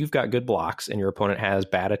like you've got good blocks and your opponent has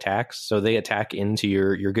bad attacks. So they attack into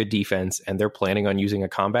your good defense and they're planning on using a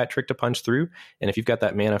combat trick to punch through. And if you've got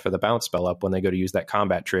that mana for the bounce spell up, when they go to use that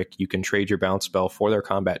combat trick, you can trade your bounce spell for their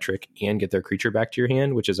combat trick and get their creature back to your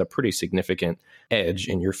hand, which is a pretty significant edge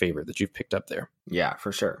in your favor that you've picked up there. Yeah,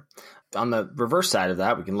 for sure. On the reverse side of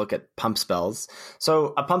that, we can look at pump spells.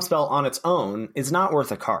 So a pump spell on its own is not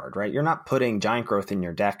worth a card, right? You're not putting Giant Growth in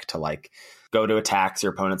your deck to like go to attacks,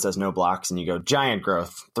 your opponent says no blocks, and you go Giant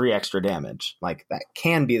Growth, 3 extra damage. Like that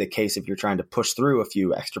can be the case if you're trying to push through a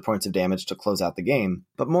few extra points of damage to close out the game.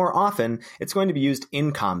 But more often, it's going to be used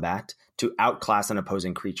in combat to outclass an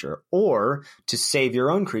opposing creature or to save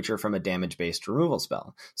your own creature from a damage-based removal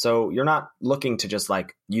spell. So you're not looking to just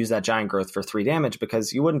like use that Giant Growth for 3 damage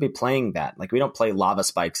because you wouldn't be playing that. Like we don't play Lava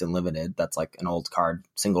Spikes in Limited. That's like an old card,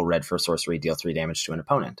 single red for sorcery, deal 3 damage to an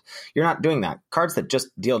opponent. You're not doing that. Cards that just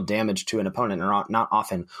deal damage to an opponent are not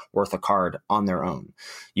often worth a card on their own.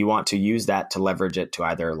 You want to use that to leverage it to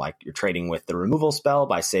either like you're trading with the removal spell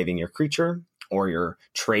by saving your creature, or you're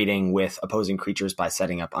trading with opposing creatures by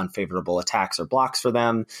setting up unfavorable attacks or blocks for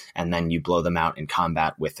them, and then you blow them out in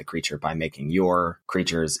combat with the creature by making your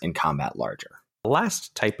creatures in combat larger. The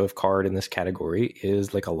last type of card in this category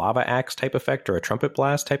is like a Lava Axe type effect or a Trumpet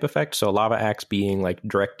Blast type effect. So Lava Axe being like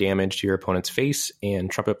direct damage to your opponent's face and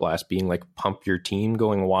Trumpet Blast being like pump your team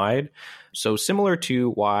going wide. So similar to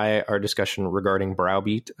why our discussion regarding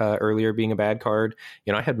Browbeat earlier being a bad card,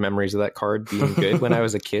 I had memories of that card being good when I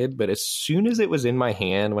was a kid, but as soon as it was in my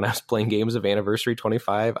hand when I was playing games of Anniversary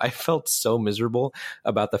 25, I felt so miserable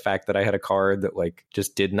about the fact that I had a card that like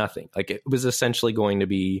just did nothing. Like it was essentially going to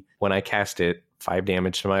be, when I cast it, 5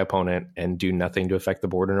 damage to my opponent and do nothing to affect the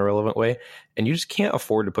board in a relevant way. And you just can't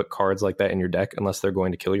afford to put cards like that in your deck unless they're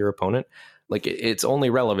going to kill your opponent. Like it's only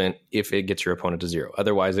relevant if it gets your opponent to 0.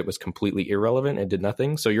 Otherwise, it was completely irrelevant and did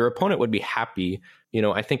nothing. So your opponent would be happy.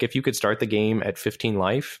 I think if you could start the game at 15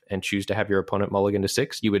 life and choose to have your opponent mulligan to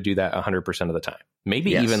 6, you would do that 100% of the time.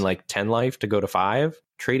 Maybe even like 10 life to go to 5.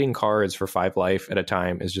 Trading cards for 5 life at a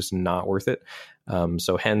time is just not worth it.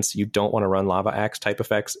 So hence, you don't want to run Lava Axe type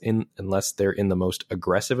effects unless they're in the most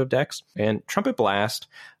aggressive of decks. And Trumpet Blast,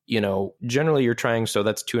 generally you're trying, so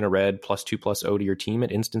that's 2 and a red plus 2/+0 to your team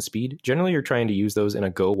at instant speed. Generally, you're trying to use those in a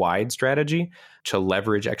go wide strategy to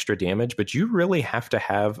leverage extra damage, but you really have to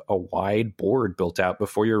have a wide board built out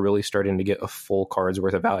before you're really starting to get a full card's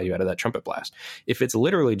worth of value out of that Trumpet Blast. If it's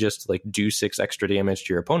literally just like do 6 extra damage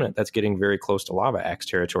to your opponent, that's getting very close to Lava Axe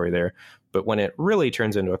territory there. But when it really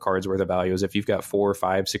turns into a card's worth of value is if you've got 4,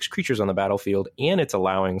 5, 6 creatures on the battlefield and it's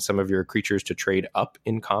allowing some of your creatures to trade up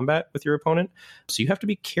in combat with your opponent. So you have to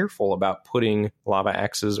be careful about putting Lava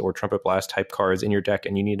Axes or Trumpet Blast type cards in your deck,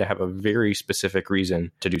 and you need to have a very specific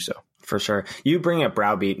reason to do so. For sure. You bringing up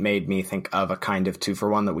Browbeat made me think of a kind of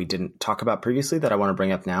 2-for-1 that we didn't talk about previously that I want to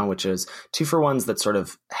bring up now, which is 2-for-1s that sort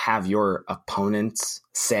of have your opponent's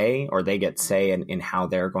say, or they get say in how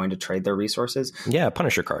they're going to trade their resources. Yeah,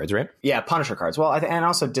 Punisher cards, right? Yeah, Punisher cards. Well, and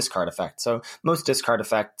also discard effects. So most discard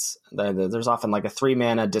effects, there's often like a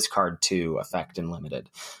 3-mana discard 2 effect in Limited.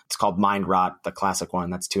 It's called Mind Rot, the classic one.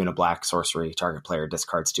 That's 2 and a black sorcery. Target player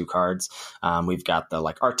discards 2 cards. We've got the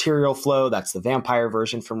like Arterial Flow. That's the vampire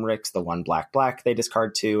version from Rick's. The 1 black, they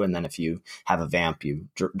discard 2. And then if you have a vamp, you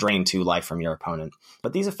drain 2 life from your opponent.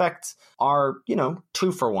 But these effects are,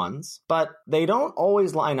 2-for-1s, but they don't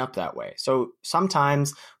always line up that way. So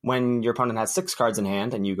sometimes when your opponent has 6 cards in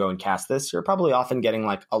hand and you go and cast this, you're probably often getting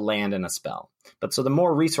like a land and a spell. But so the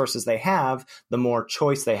more resources they have, the more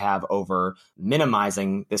choice they have over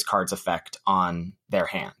minimizing this card's effect on their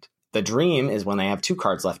hand. The dream is when they have 2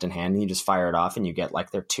 cards left in hand and you just fire it off and you get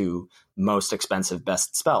like their 2 most expensive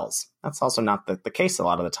best spells. That's also not the case a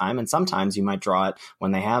lot of the time. And sometimes you might draw it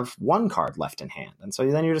when they have 1 card left in hand. And so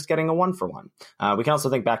then you're just getting a 1-for-1. We can also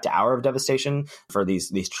think back to Hour of Devastation for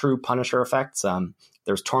these true Punisher effects.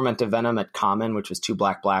 There's Torment of Venom at common, which was 2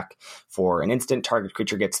 black for an instant. Target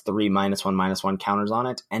creature gets 3 -1/-1 counters on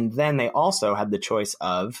it. And then they also had the choice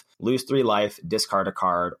of lose 3 life, discard a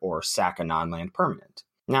card, or sack a non-land permanent.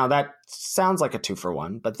 Now, that sounds like a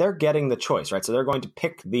 2-for-1, but they're getting the choice, right? So they're going to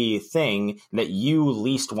pick the thing that you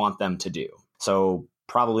least want them to do. So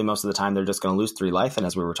probably most of the time, they're just going to lose 3 life. And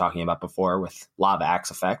as we were talking about before with Lava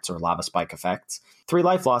Axe effects or Lava Spike effects, 3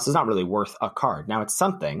 life loss is not really worth a card. Now, it's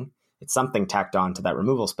something tacked on to that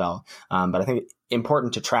removal spell. But I think it's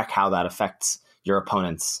important to track how that affects your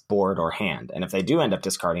opponent's board or hand. And if they do end up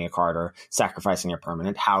discarding a card or sacrificing your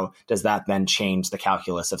permanent, how does that then change the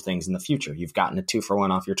calculus of things in the future? You've gotten a 2-for-1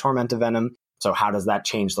 off your Torment of Venom. So how does that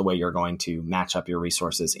change the way you're going to match up your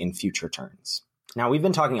resources in future turns? Now, we've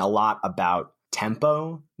been talking a lot about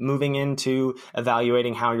tempo moving into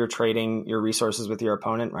evaluating how you're trading your resources with your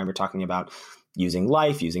opponent, right? We're talking about using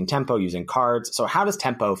life, using tempo, using cards. So how does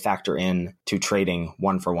tempo factor in to trading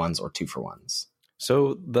 1-for-1s or 2-for-1s?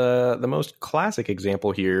 So the most classic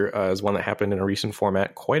example here is one that happened in a recent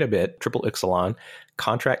format quite a bit, Triple Ixalan,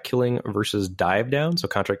 Contract Killing versus Dive Down. So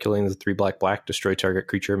Contract Killing is 3 black, destroy target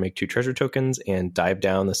creature, make 2 treasure tokens, and Dive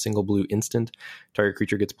Down, the single blue instant. Target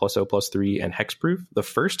creature gets +0/+3 and hexproof. The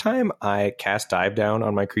first time I cast Dive Down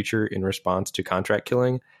on my creature in response to Contract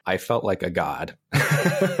Killing, I felt like a god.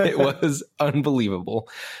 It was unbelievable.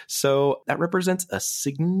 So that represents a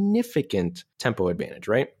significant tempo advantage,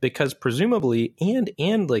 right? Because presumably,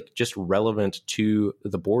 and like just relevant to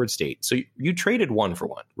the board state. So you traded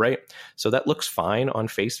 1-for-1, right? So that looks fine on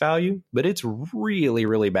face value, but it's really,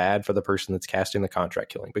 really bad for the person that's casting the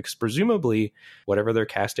Contract Killing, because presumably whatever they're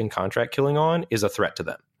casting Contract Killing on is a threat to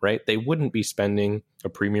them, right? They wouldn't be spending a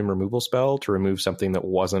premium removal spell to remove something that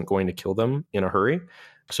wasn't going to kill them in a hurry.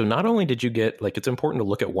 So not only did you get, like, it's important to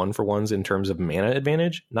look at 1-for-1s in terms of mana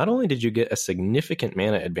advantage, not only did you get a significant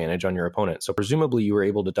mana advantage on your opponent, so presumably you were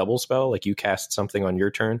able to double spell, like you cast something on your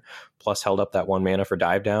turn, plus held up that 1 mana for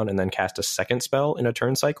Dive Down, and then cast a second spell in a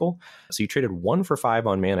turn cycle. So you traded 1 for 5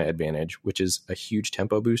 on mana advantage, which is a huge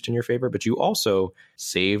tempo boost in your favor, but you also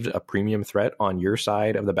saved a premium threat on your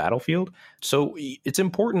side of the battlefield. So it's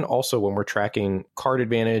important also when we're tracking card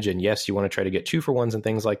advantage, and yes, you want to try to get 2-for-1s and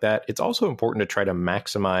things like that, it's also important to try to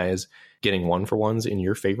maximize getting 1-for-1s in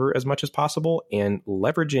your favor as much as possible, and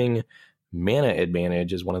leveraging mana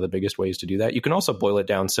advantage is one of the biggest ways to do that. You can also boil it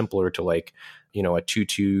down simpler to like, a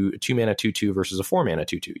 2-mana 2/2 versus a 4-mana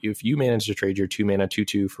 2/2. If you manage to trade your 2-mana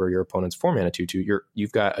 2/2 for your opponent's 4-mana 2/2,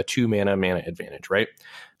 you've got a 2-mana mana advantage, right?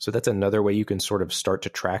 So that's another way you can sort of start to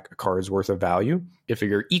track a card's worth of value. If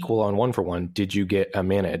you're equal on 1-for-1, did you get a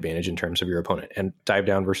mana advantage in terms of your opponent? And Dive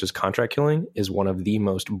Down versus Contract Killing is one of the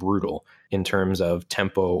most brutal in terms of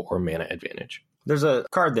tempo or mana advantage. There's a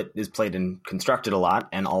card that is played in Constructed a lot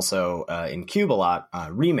and also in Cube a lot,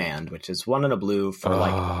 Remand, which is 1 and a blue for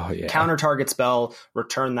counter target spell,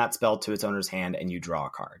 return that spell to its owner's hand, and you draw a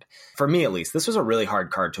card. For me, at least, this was a really hard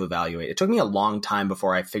card to evaluate. It took me a long time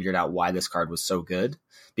before I figured out why this card was so good,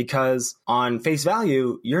 because on face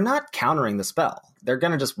value, you're not countering the spell. they're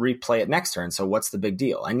going to just replay it next turn. So what's the big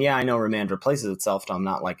deal? And yeah, I know Remand replaces itself, so I'm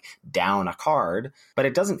not like down a card, but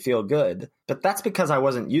it doesn't feel good. But that's because I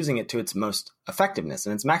wasn't using it to its most effectiveness.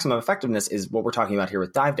 And its maximum effectiveness is what we're talking about here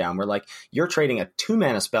with Dive Down, where like you're trading a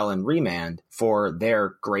 2-mana spell in Remand for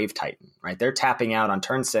their Grave Titan, right? They're tapping out on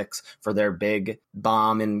turn 6 for their big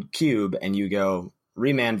bomb and cube, and you go,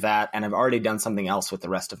 remand that, and I've already done something else with the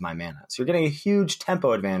rest of my mana. So you're getting a huge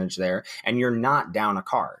tempo advantage there, and you're not down a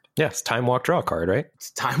card. Yes, time walk draw card, right?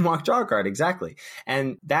 It's time walk draw card, exactly.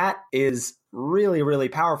 And that is really, really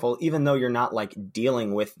powerful, even though you're not like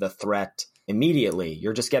dealing with the threat immediately.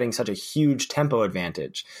 You're just getting such a huge tempo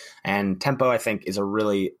advantage. And tempo, I think, is a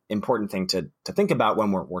really important thing to think about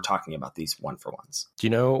when we're talking about these 1-for-1s. Do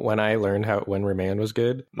you know when I learned when Remand was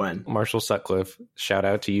good? When? Marshall Sutcliffe, shout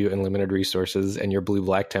out to you and Limited Resources and your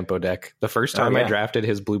blue-black tempo deck. The first time I drafted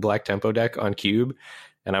his blue-black tempo deck on Cube,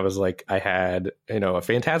 and I was like, I had, a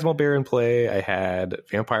Phantasmal Bear in play. I had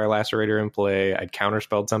Vampire Lacerator in play. I'd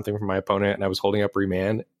counterspelled something from my opponent, and I was holding up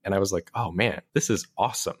Remand. And I was like, oh, man, this is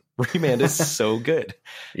awesome. Remand is so good.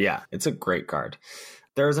 Yeah, it's a great card.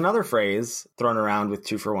 There's another phrase thrown around with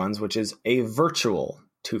 2-for-1s, which is a virtual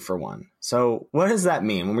 2-for-1. So what does that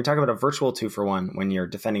mean when we talk about a virtual 2-for-1 when you're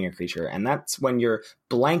defending a creature? And that's when you're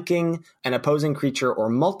blanking an opposing creature or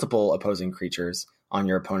multiple opposing creatures on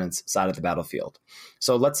your opponent's side of the battlefield.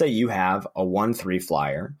 So let's say you have a 1/3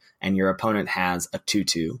 flyer and your opponent has a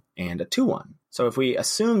 2/2 and a 2/1. So if we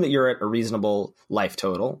assume that you're at a reasonable life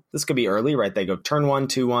total, this could be early, right? They go turn 1,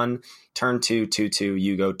 2/1, turn 2, 2/2,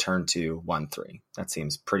 you go turn 2, 1/3. That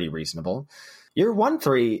seems pretty reasonable. Your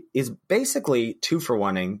 1/3 is basically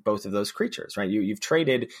 2-for-1ing both of those creatures, right? You've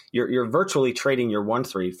traded, you're virtually trading your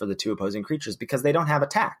 1/3 for the 2 opposing creatures because they don't have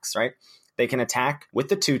attacks, right? They can attack with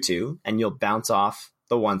the 2/2 and you'll bounce off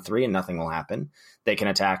the 1/3 and nothing will happen. They can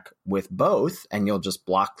attack with both and you'll just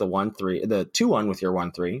block the 2/1 with your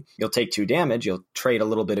 1/3. You'll take 2 damage. You'll trade a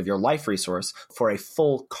little bit of your life resource for a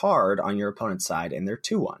full card on your opponent's side in their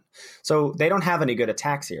 2/1. So they don't have any good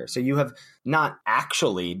attacks here. So you have not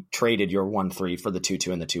actually traded your 1/3 for the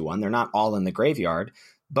 2/2 and the 2/1. They're not all in the graveyard,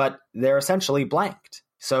 but they're essentially blanked.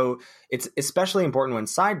 So it's especially important when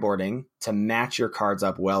sideboarding to match your cards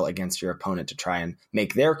up well against your opponent to try and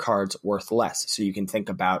make their cards worth less. So you can think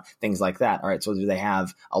about things like that. All right, so do they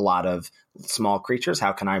have a lot of small creatures?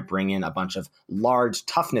 How can I bring in a bunch of large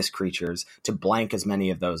toughness creatures to blank as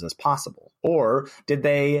many of those as possible? Or did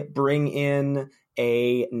they bring in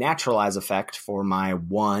a naturalize effect for my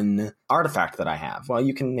one artifact that I have? Well,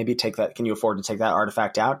 you can maybe take that. Can you afford to take that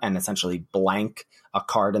artifact out and essentially blank a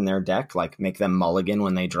card in their deck, like make them mulligan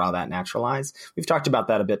when they draw that naturalize? We've talked about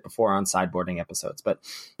that a bit before on sideboarding episodes, but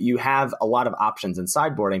you have a lot of options in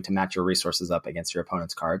sideboarding to match your resources up against your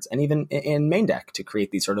opponent's cards, and even in main deck to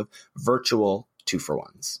create these sort of virtual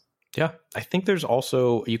 2-for-1s. Yeah, I think there's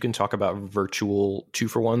also, you can talk about virtual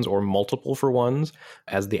 2-for-1s or multiple for ones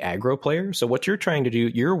as the aggro player. So what you're trying to do,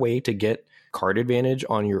 your way to get card advantage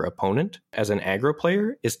on your opponent as an aggro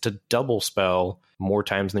player is to double spell more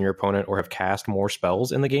times than your opponent or have cast more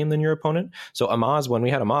spells in the game than your opponent. So Amaz, when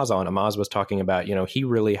we had Amaz on, Amaz was talking about, he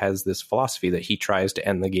really has this philosophy that he tries to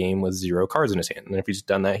end the game with 0 cards in his hand. And if he's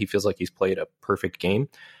done that, he feels like he's played a perfect game.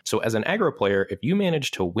 So as an aggro player, if you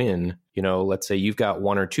manage to win, let's say you've got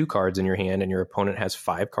 1 or 2 cards in your hand and your opponent has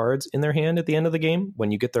 5 cards in their hand at the end of the game,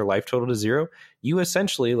 when you get their life total to 0, you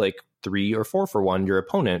essentially 3 or 4-for-1 your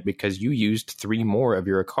opponent because you used 3 more of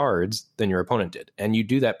your cards than your opponent did. And you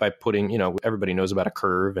do that by putting, everybody knows about a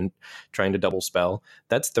curve and trying to double spell.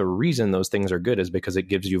 That's the reason those things are good, is because it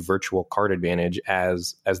gives you virtual card advantage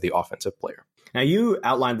as the offensive player. Now, you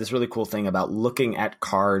outlined this really cool thing about looking at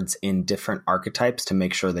cards in different archetypes to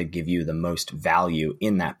make sure they give you the most value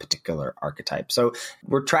in that particular archetype. So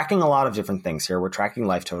we're tracking a lot of different things here. We're tracking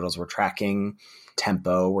life totals. We're tracking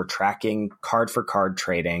tempo. We're tracking card for card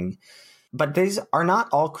trading. But these are not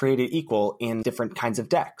all created equal in different kinds of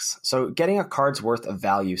decks. So getting a card's worth of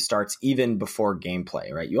value starts even before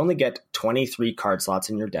gameplay, right? You only get 23 card slots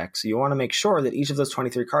in your deck. So you want to make sure that each of those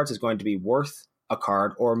 23 cards is going to be worth a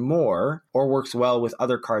card or more, or works well with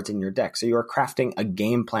other cards in your deck. So you're crafting a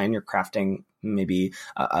game plan. You're crafting maybe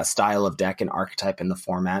a style of deck, an archetype in the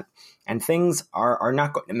format. And things are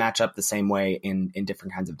not going to match up the same way in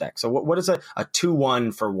different kinds of decks. So what does a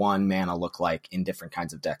 2/1 for 1 mana look like in different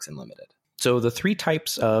kinds of decks in Limited? So the 3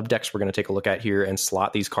 types of decks we're going to take a look at here and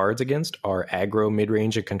slot these cards against are aggro,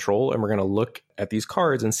 mid-range, and control. And we're going to look at these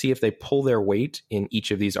cards and see if they pull their weight in each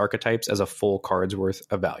of these archetypes as a full card's worth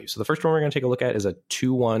of value. So the first one we're going to take a look at is a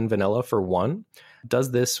 2/1 vanilla for 1. Does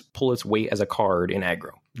this pull its weight as a card in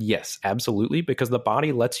aggro? Yes, absolutely, because the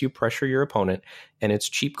body lets you pressure your opponent, and its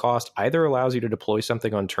cheap cost either allows you to deploy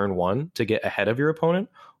something on turn 1 to get ahead of your opponent,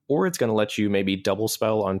 or it's going to let you maybe double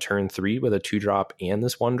spell on turn 3 with a 2-drop and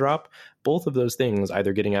this 1-drop. Both of those things,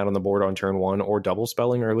 either getting out on the board on turn 1 or double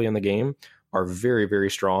spelling early in the game, are very, very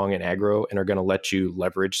strong in aggro and are going to let you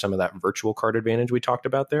leverage some of that virtual card advantage we talked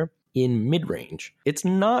about there. In mid-range, it's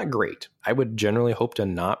not great. I would generally hope to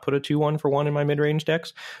not put a 2-1 for 1 in my mid-range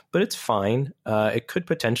decks, but it's fine. It could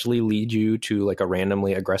potentially lead you to like a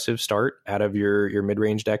randomly aggressive start out of your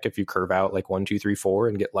mid-range deck if you curve out like 1, 2, 3, 4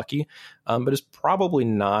 and get lucky. But it's probably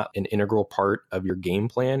not an integral part of your game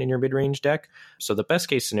plan in your mid-range deck. So the best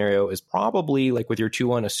case scenario is probably like with your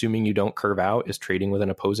 2-1, assuming you don't curve out, is trading with an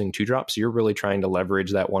opposing 2-drop. So you're really trying to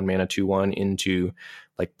leverage that 1-mana 2-1 into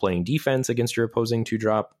like playing defense against your opposing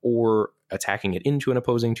 2-drop or attacking it into an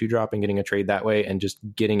opposing 2-drop and getting a trade that way and just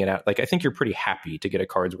getting it out. Like, I think you're pretty happy to get a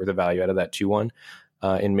card's worth of value out of that 2-1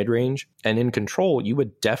 in mid-range. And in control, you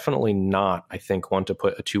would definitely not, I think, want to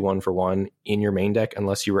put a 2-1 for 1 in your main deck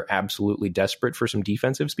unless you were absolutely desperate for some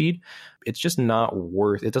defensive speed. It's just not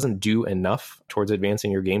worth, it doesn't do enough towards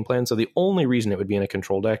advancing your game plan. So the only reason it would be in a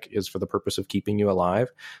control deck is for the purpose of keeping you alive.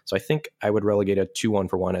 So I think I would relegate a 2-1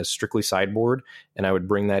 for 1 as strictly sideboard, and I would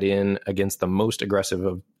bring that in against the most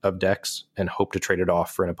aggressive of decks and hope to trade it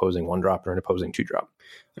off for an opposing 1-drop or an opposing 2-drop.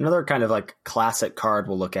 Another kind of like classic card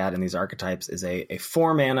we'll look at in these archetypes is a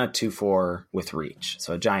 4-mana 2/4 with reach.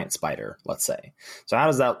 So a giant spider, let's say. So how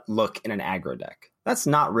does that look in an aggro deck? That's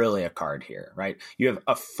not really a card here, right? You have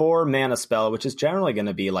a 4-mana spell, which is generally going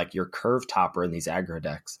to be like your curve topper in these aggro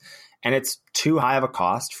decks. And it's too high of a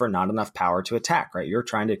cost for not enough power to attack, right? You're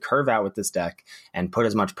trying to curve out with this deck and put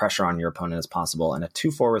as much pressure on your opponent as possible. And a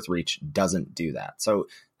 2/4 with reach doesn't do that. So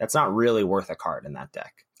that's not really worth a card in that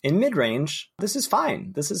deck. In mid-range, this is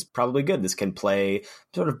fine. This is probably good. This can play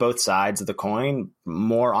sort of both sides of the coin.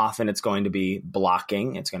 More often, it's going to be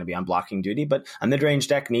blocking. It's going to be on blocking duty. But a mid-range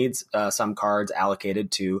deck needs some cards allocated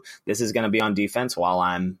to this is going to be on defense while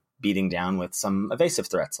I'm beating down with some evasive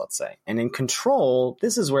threats, let's say. And in control,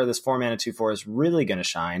 this is where this 4-mana 2/4 is really going to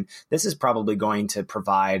shine. This is probably going to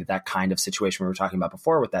provide that kind of situation we were talking about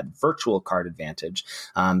before with that virtual card advantage.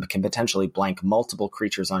 Can potentially blank multiple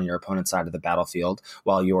creatures on your opponent's side of the battlefield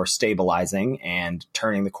while you're stabilizing and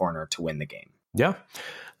turning the corner to win the game. Yeah.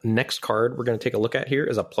 Next card we're going to take a look at here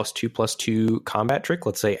is a +2/+2 combat trick.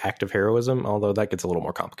 Let's say Active Heroism, although that gets a little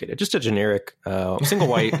more complicated. Just a generic single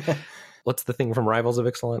white. What's the thing from Rivals of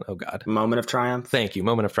Ixalan? Oh, God. Moment of Triumph. Thank you.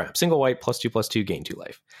 Moment of Triumph. Single white, +2/+2, gain 2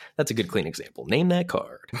 life. That's a good, clean example. Name that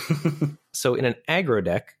card. So in an aggro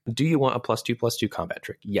deck, do you want a +2/+2 combat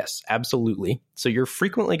trick? Yes, absolutely. So you're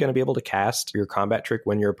frequently going to be able to cast your combat trick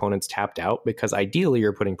when your opponent's tapped out, because ideally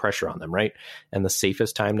you're putting pressure on them, right? And the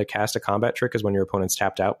safest time to cast a combat trick is when your opponent's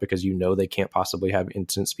tapped out, because you know they can't possibly have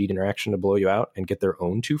instant speed interaction to blow you out and get their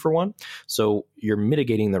own 2 for 1. So you're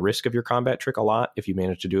mitigating the risk of your combat trick a lot if you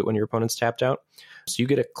manage to do it when your opponent's tapped out. So you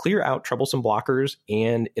get to clear out troublesome blockers,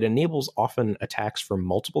 and it enables often attacks for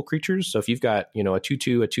multiple creatures. So if you've got, a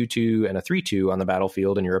 2/2, a 2/2, and a 3/2 on the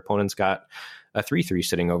battlefield, and your opponent's got a 3/3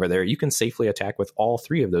 sitting over there, you can safely attack with all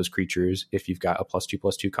 3 of those creatures if you've got a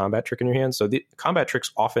 +2/+2 combat trick in your hand. So the combat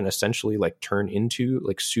tricks often essentially like turn into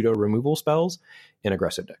like pseudo removal spells in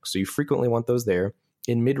aggressive decks. So you frequently want those there.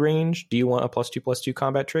 In mid-range, do you want a +2/+2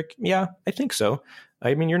 combat trick? Yeah, I think so.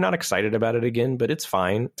 I mean, you're not excited about it again, but it's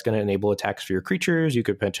fine. It's going to enable attacks for your creatures. You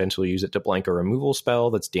could potentially use it to blank a removal spell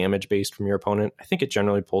that's damage-based from your opponent. I think it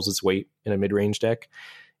generally pulls its weight in a mid-range deck.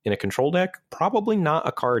 In a control deck, probably not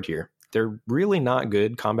a card here. They're really not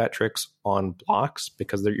good combat tricks on blocks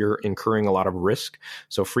because you're incurring a lot of risk.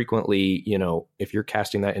 So frequently, if you're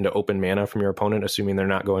casting that into open mana from your opponent, assuming they're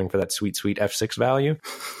not going for that sweet, sweet F6 value,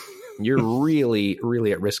 you're really,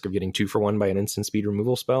 really at risk of getting 2 for 1 by an instant speed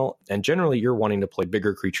removal spell. And generally, you're wanting to play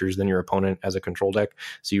bigger creatures than your opponent as a control deck.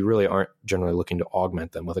 So you really aren't generally looking to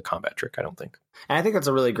augment them with a combat trick, I don't think. And I think that's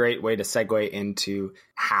a really great way to segue into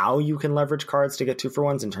how you can leverage cards to get 2 for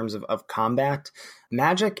 1s in terms of combat.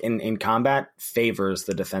 Magic in combat favors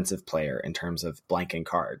the defensive player in terms of blanking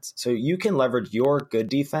cards. So you can leverage your good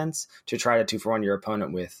defense to try to 2 for 1 your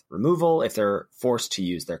opponent with removal if they're forced to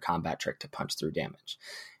use their combat trick to punch through damage.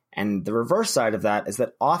 And the reverse side of that is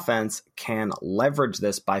that offense can leverage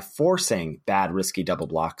this by forcing bad, risky double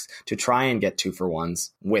blocks to try and get 2 for 1s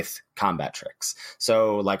with combat tricks.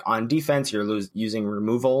 So like on defense, you're using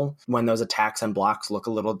removal when those attacks and blocks look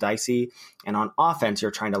a little dicey. And on offense,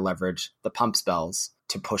 you're trying to leverage the pump spells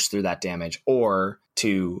to push through that damage or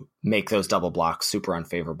to make those double blocks super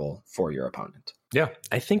unfavorable for your opponent. Yeah,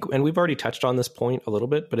 I think, and we've already touched on this point a little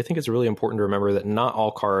bit, but I think it's really important to remember that not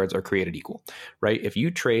all cards are created equal, right? If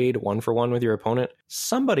you trade 1-for-1 with your opponent,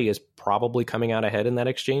 somebody is probably coming out ahead in that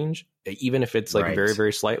exchange, even if it's like Right. very,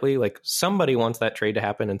 very slightly. Like somebody wants that trade to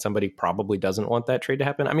happen and somebody probably doesn't want that trade to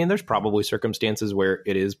happen. I mean, there's probably circumstances where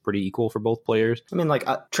it is pretty equal for both players. I mean, like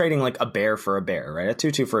trading like a bear for a bear, right? A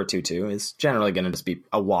 2/2 for a 2/2 is generally going to just be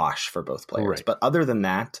a wash for both players. Right. But other than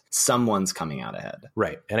that, someone's coming out ahead.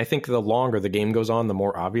 Right. And I think the longer the game goes on, the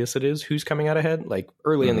more obvious it is who's coming out ahead. Like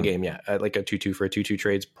early in the game, yeah, like a 2/2 for a 2/2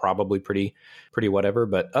 trade's probably pretty whatever.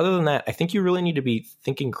 But other than that, I think you really need to be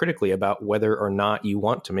thinking critically about whether or not you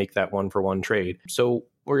want to make that 1-for-1 trade. So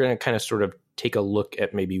we're going to kind of sort of take a look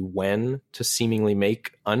at maybe when to seemingly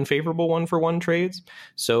make unfavorable 1-for-1 trades.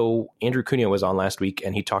 So Andrew Cunha was on last week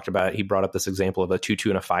and he brought up this example of a 2/2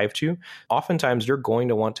 and a 5/2. Oftentimes you're going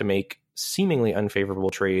to want to make seemingly unfavorable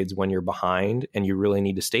trades when you're behind and you really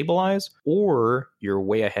need to stabilize, or you're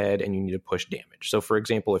way ahead and you need to push damage. So for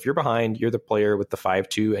example, if you're behind, you're the player with the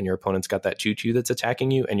 5/2 and your opponent's got that 2/2 that's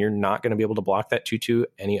attacking you, and you're not going to be able to block that 2/2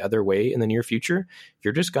 any other way in the near future,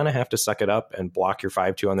 you're just going to have to suck it up and block your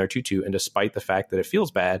 5/2 on their 2/2. And despite the fact that it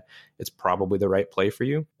feels bad, it's probably the right play for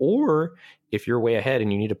you. Or if you're way ahead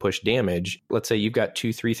and you need to push damage, let's say you've got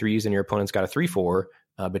 2 3/3s and your opponent's got a 3/4,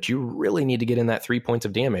 but you really need to get in that 3 points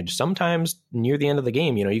of damage. Sometimes near the end of the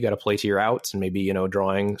game, you got to play to your outs and maybe,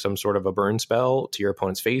 drawing some sort of a burn spell to your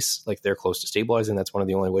opponent's face, like they're close to stabilizing. That's one of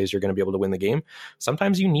the only ways you're going to be able to win the game.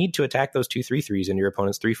 Sometimes you need to attack those 2 3/3s and your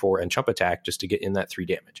opponent's 3/4 and chump attack just to get in that 3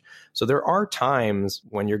 damage. So there are times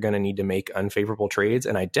when you're going to need to make unfavorable trades,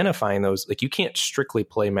 and identifying those, like you can't strictly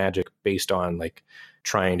play Magic based on like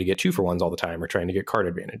trying to get 2-for-1s all the time or trying to get card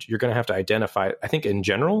advantage. You're going to have to identify, I think in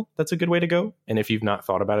general, that's a good way to go. And if you've not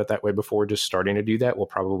thought about it that way before, just starting to do that will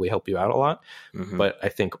probably help you out a lot. But I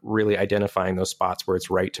think really identifying those spots where it's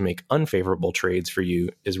right to make unfavorable trades for you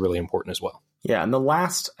is really important as well. Yeah, and the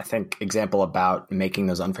last, I think, example about making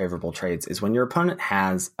those unfavorable trades is when your opponent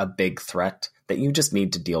has a big threat that you just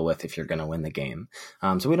need to deal with if you're going to win the game.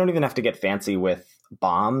 So we don't even have to get fancy with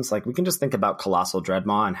bombs. Like we can just think about Colossal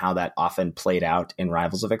Dreadmaw and how that often played out in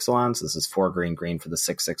Rivals of Ixalan. So this is 4 green for the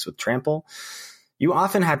 6/6 with Trample. You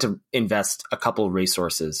often had to invest a couple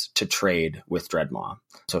resources to trade with Dreadmaw.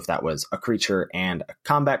 So if that was a creature and a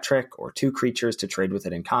combat trick, or 2 creatures to trade with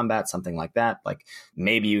it in combat, something like that, like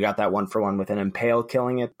maybe you got that 1-for-1 with an Impale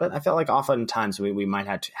killing it. But I felt like oftentimes we might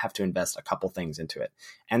have to invest a couple things into it.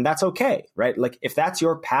 And that's okay, right? Like if that's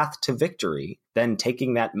your path to victory, then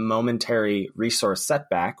taking that momentary resource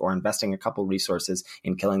setback or investing a couple resources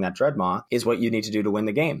in killing that Dreadmaw is what you need to do to win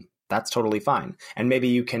the game. That's totally fine. And maybe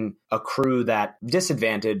you can accrue that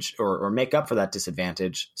disadvantage or make up for that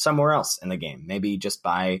disadvantage somewhere else in the game. Maybe just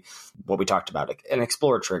by what we talked about, an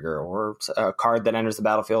Explorer trigger or a card that enters the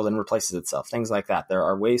battlefield and replaces itself, things like that. There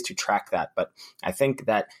are ways to track that. But I think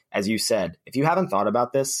that, as you said, if you haven't thought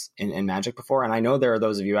about this in Magic before, and I know there are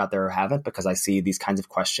those of you out there who haven't, because I see these kinds of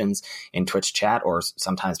questions in Twitch chat, or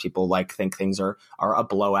sometimes people think things are a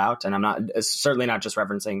blowout. And I'm not certainly not just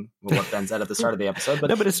referencing what Ben said at the start of the episode, but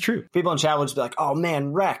No, but it's true. People in chat will just be like, "Oh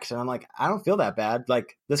man, wrecked," and I'm like, I don't feel that bad.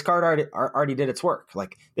 Like this card already did its work.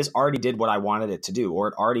 Like this already did what I wanted it to do, or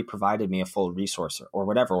it already provided me a full resource, or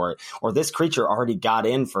whatever, or this creature already got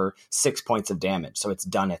in for 6 points of damage, so it's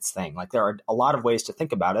done its thing. Like there are a lot of ways to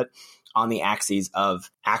think about it on the axes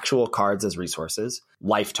of actual cards as resources,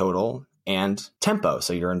 life total, and tempo.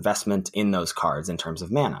 So your investment in those cards in terms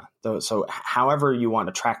of mana. So however you want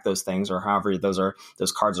to track those things, or however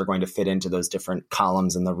those cards are going to fit into those different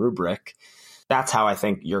columns in the rubric, that's how I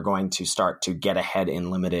think you're going to start to get ahead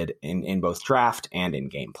in Limited in both draft and in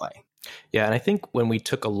gameplay. Yeah, and I think when we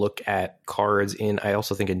took a look at cards I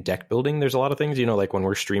also think in deck building, there's a lot of things, like when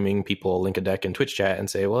we're streaming, people link a deck in Twitch chat and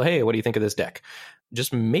say, well, hey, what do you think of this deck?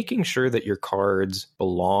 Just making sure that your cards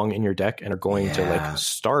belong in your deck and are going to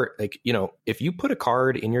start, if you put a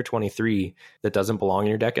card in your 23 that doesn't belong in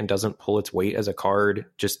your deck and doesn't pull its weight as a card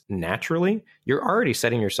just naturally, you're already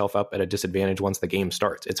setting yourself up at a disadvantage once the game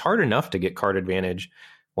starts. It's hard enough to get card advantage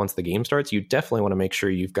once the game starts. You definitely want to make sure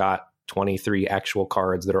you've got 23 actual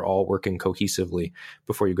cards that are all working cohesively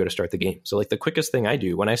before you go to start the game. So the quickest thing I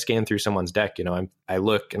do when I scan through someone's deck, I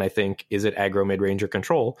look and I think, is it aggro, mid-range, or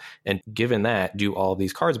control? And given that, do all of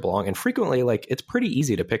these cards belong? And frequently, it's pretty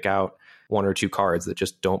easy to pick out 1 or 2 cards that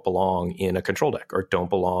just don't belong in a control deck or don't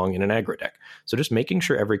belong in an aggro deck. So just making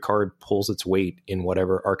sure every card pulls its weight in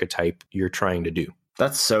whatever archetype you're trying to do.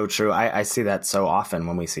 That's so true. I see that so often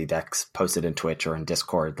when we see decks posted in Twitch or in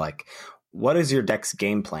Discord. What is your deck's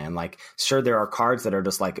game plan? Sure, there are cards that are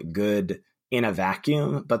just good in a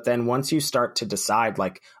vacuum. But then once you start to decide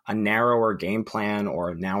like a narrower game plan,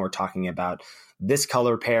 or now we're talking about this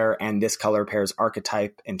color pair and this color pair's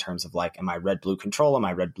archetype in terms of like, am I red-blue control? Am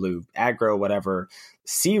I red-blue aggro? Whatever.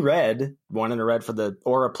 See red, 1 and a red for the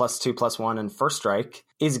aura +2/+1 and first strike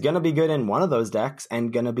is going to be good in one of those decks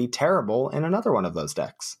and going to be terrible in another one of those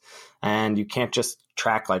decks. And you can't just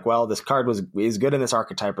track like, well, this card is good in this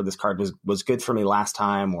archetype, or this card was good for me last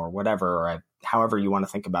time, or whatever, or however you want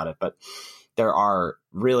to think about it. But there are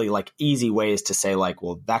really like easy ways to say like,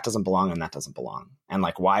 well, that doesn't belong and that doesn't belong. And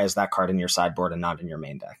like, why is that card in your sideboard and not in your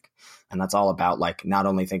main deck? And that's all about like not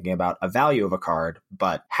only thinking about a value of a card,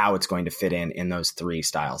 but how it's going to fit in those 3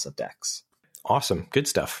 styles of decks. Awesome. Good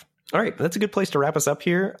stuff. All right, that's a good place to wrap us up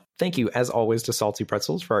here. Thank you, as always, to Salty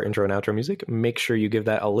Pretzels for our intro and outro music. Make sure you give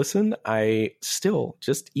that a listen. I still,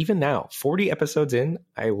 just even now, 40 episodes in,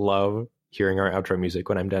 I love hearing our outro music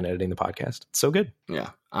when I'm done editing the podcast. It's so good.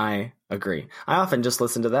 Yeah, I agree. I often just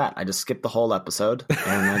listen to that. I just skip the whole episode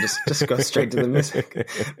and I just go straight to the music.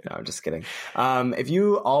 No, I'm just kidding. If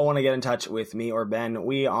you all want to get in touch with me or Ben,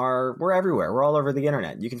 we're everywhere. We're all over the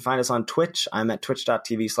internet. You can find us on Twitch. I'm at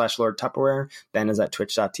twitch.tv/Lord Tupperware. Ben is at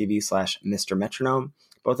twitch.tv/Mr. Metronome.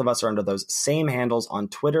 Both of us are under those same handles on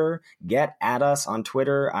Twitter. Get at us on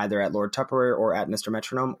Twitter, either at Lord Tupperware or at Mr.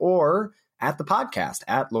 Metronome, or at the podcast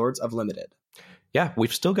at Lords of Limited. Yeah,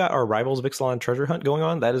 we've still got our Rivals of Ixalan treasure hunt going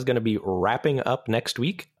on. That is going to be wrapping up next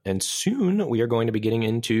week. And soon we are going to be getting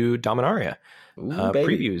into Dominaria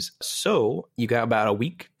previews. So you got about a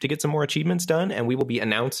week to get some more achievements done. And we will be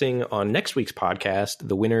announcing on next week's podcast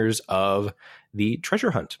the winners of the treasure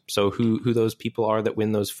hunt. So who those people are that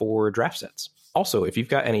win those 4 draft sets. Also, if you've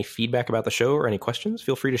got any feedback about the show or any questions,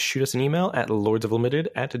 feel free to shoot us an email at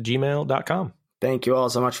lordsoflimited@gmail.com. Thank you all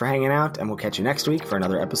so much for hanging out, and we'll catch you next week for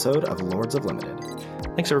another episode of Lords of Limited.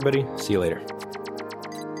 Thanks, everybody. See you later.